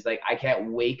can't do is like I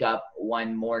can't wake up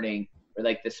one morning or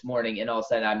like this morning and all of a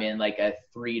sudden I'm in like a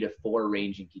 3 to 4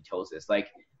 range in ketosis. Like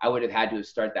I would have had to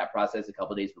start that process a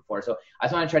couple of days before. So I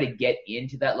just want to try to get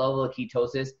into that level of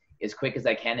ketosis as quick as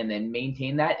I can, and then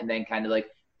maintain that, and then kind of like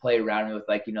play around with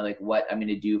like like what I'm going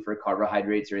to do for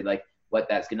carbohydrates, or like what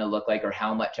that's going to look like, or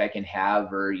how much I can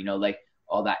have, or like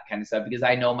all that kind of stuff, because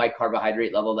I know my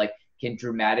carbohydrate level like can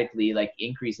dramatically like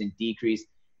increase and decrease,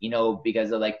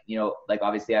 because of like, like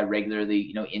obviously I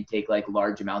regularly, intake like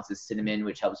large amounts of cinnamon,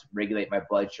 which helps regulate my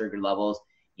blood sugar levels.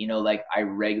 Like I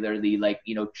regularly like,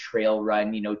 trail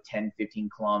run, 10, 15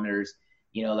 kilometers,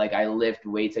 like I lift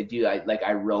weights.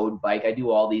 I road bike. I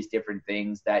do all these different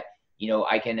things that,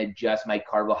 I can adjust my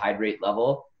carbohydrate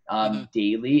level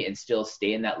daily and still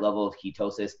stay in that level of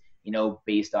ketosis,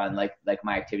 based on like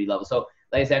my activity level. So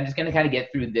like I said, I'm just going to kind of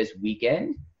get through this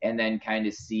weekend and then kind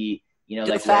of see, do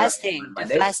like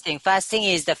fasting. Fasting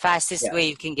is the fastest way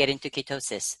you can get into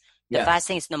ketosis. The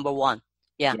fasting is number 1.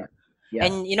 Yeah.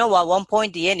 And at one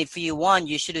point at the end, if you want,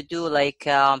 you should do like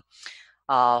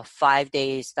 5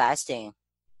 days fasting.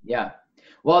 Yeah.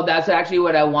 Well, that's actually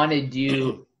what I want to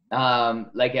do.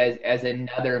 Like as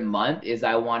another month is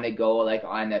I want to go like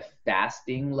on a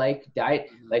fasting like diet,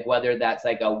 like whether that's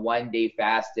like a 1-day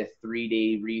fast, a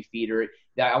 3-day refeed, or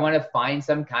I want to find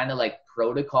some kind of like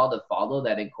protocol to follow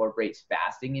that incorporates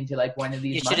fasting into like one of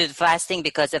these months. You should do fasting,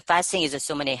 because the fasting is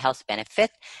so many health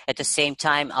benefits. At the same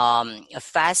time,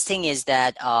 fasting is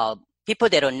that people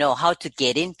that don't know how to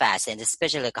get in fast, and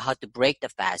especially like how to break the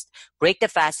fast. Break the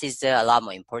fast is a lot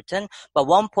more important. But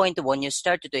one point when you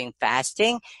start doing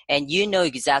fasting, and you know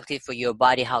exactly for your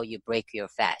body how you break your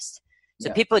fast.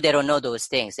 So people that don't know those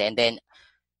things, and then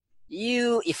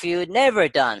if you never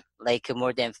done like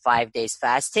more than 5 days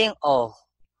fasting,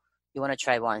 you want to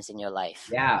try once in your life.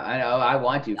 Yeah, I know. I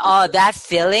want to. Oh, that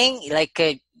feeling,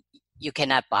 like you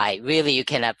cannot buy. Really, you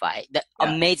cannot buy.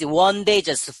 Amazing. One day,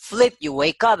 just flip. You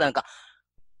wake up and go,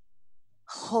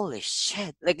 holy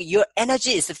shit! Like your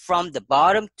energy is from the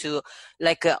bottom to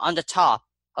like on the top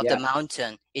of the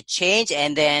mountain. It changed,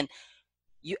 and then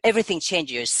everything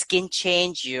changed. Your skin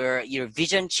changed, your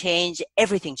vision changed,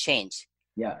 everything changed.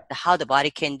 Yeah. How the body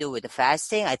can do with the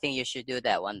fasting, I think you should do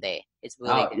that one day. It's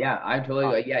really good. Yeah, I'm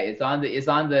totally yeah. It's on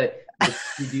the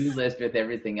to-do list with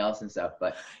everything else and stuff.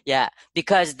 But yeah,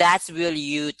 because that's really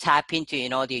you tap into,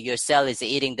 your cell is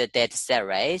eating the dead cell,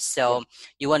 right? So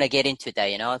you want to get into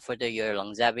that, for your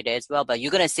longevity as well. But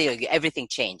you're gonna see everything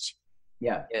change.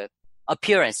 Yeah. Your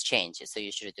appearance changes, so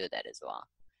you should do that as well.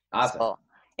 Awesome. So,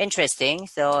 interesting.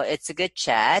 So it's a good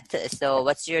chat. So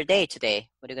what's your day today?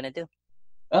 What are you gonna do?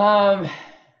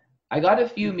 I got a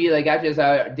few actually,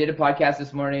 I did a podcast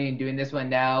this morning, doing this one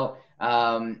now.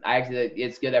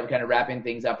 It's good that we're kind of wrapping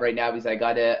things up right now because I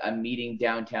got a meeting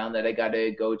downtown that I got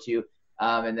to go to.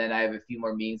 And then I have a few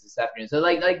more meetings this afternoon. So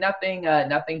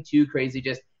nothing too crazy,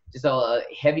 just a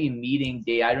heavy meeting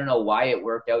day. I don't know why it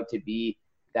worked out to be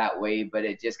that way, but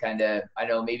it just kind of, I don't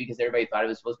know, maybe because everybody thought it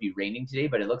was supposed to be raining today,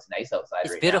 but it looks nice outside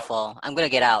it's right beautiful. now. I'm going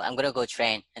to get out. I'm going to go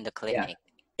train in the clinic.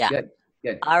 Yeah.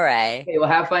 Good. All right. Okay, well,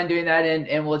 have fun doing that,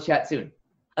 and we'll chat soon.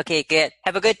 Okay, good.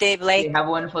 Have a good day, Blake. Okay, have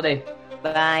a wonderful day.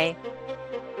 Bye.